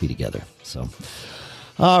we can't be together. So,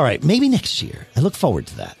 all right, maybe next year. I look forward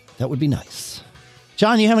to that. That would be nice.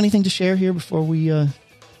 John, you have anything to share here before we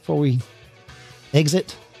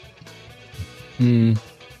exit? No.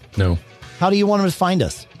 How do you want them to find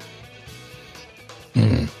us?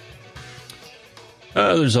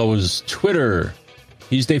 There's always Twitter.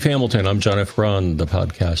 He's Dave Hamilton. I'm John F. Braun. The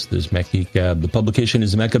podcast is Mac Geek Gab. The publication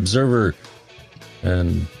is Mac Observer.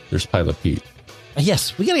 And there's Pilot Pete.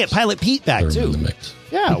 Yes, we got to get Pilot Pete back, too. In the mix.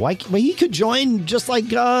 Yeah, well, he could join just like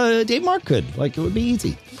Dave Mark could. Like, it would be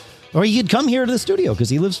easy. Or he could come here to the studio because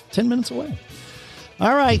he lives 10 minutes away.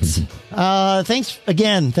 All right. Thanks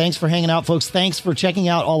again. Thanks for hanging out, folks. Thanks for checking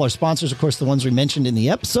out all our sponsors. Of course, the ones we mentioned in the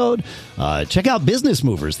episode. Check out Business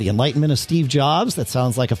Movers, the enlightenment of Steve Jobs. That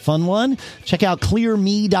sounds like a fun one. Check out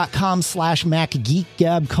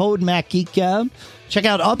clearme.com/MacGeekGab, code MacGeekGab. Check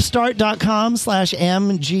out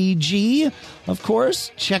upstart.com/MGG. Of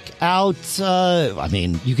course, check out,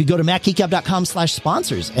 you could go to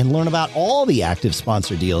MacGeekGab.com/sponsors and learn about all the active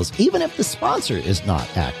sponsor deals, even if the sponsor is not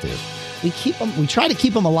active. We try to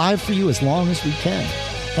keep them alive for you as long as we can.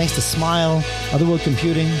 Thanks to Smile, Otherworld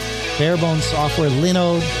Computing, Barebone Software,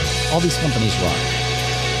 Linode, all these companies rock.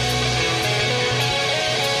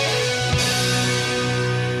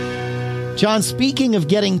 John, speaking of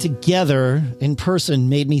getting together in person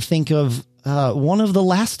made me think of one of the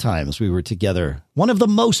last times we were together. One of the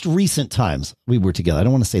most recent times we were together. I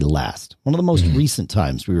don't want to say last. One of the most recent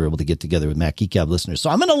times we were able to get together with Mac Geek Gab listeners.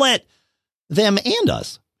 So I'm going to let them and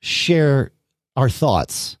us share our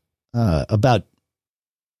thoughts about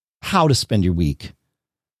how to spend your week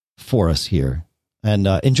for us here. And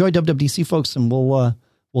enjoy WWDC, folks, and we'll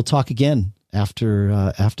talk again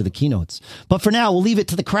after the keynotes. But for now, we'll leave it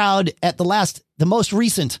to the crowd at the most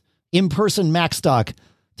recent in-person Mac Stock.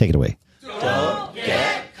 Take it away. Don't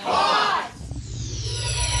get caught.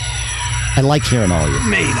 I like hearing all of you.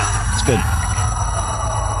 Made up. It's good.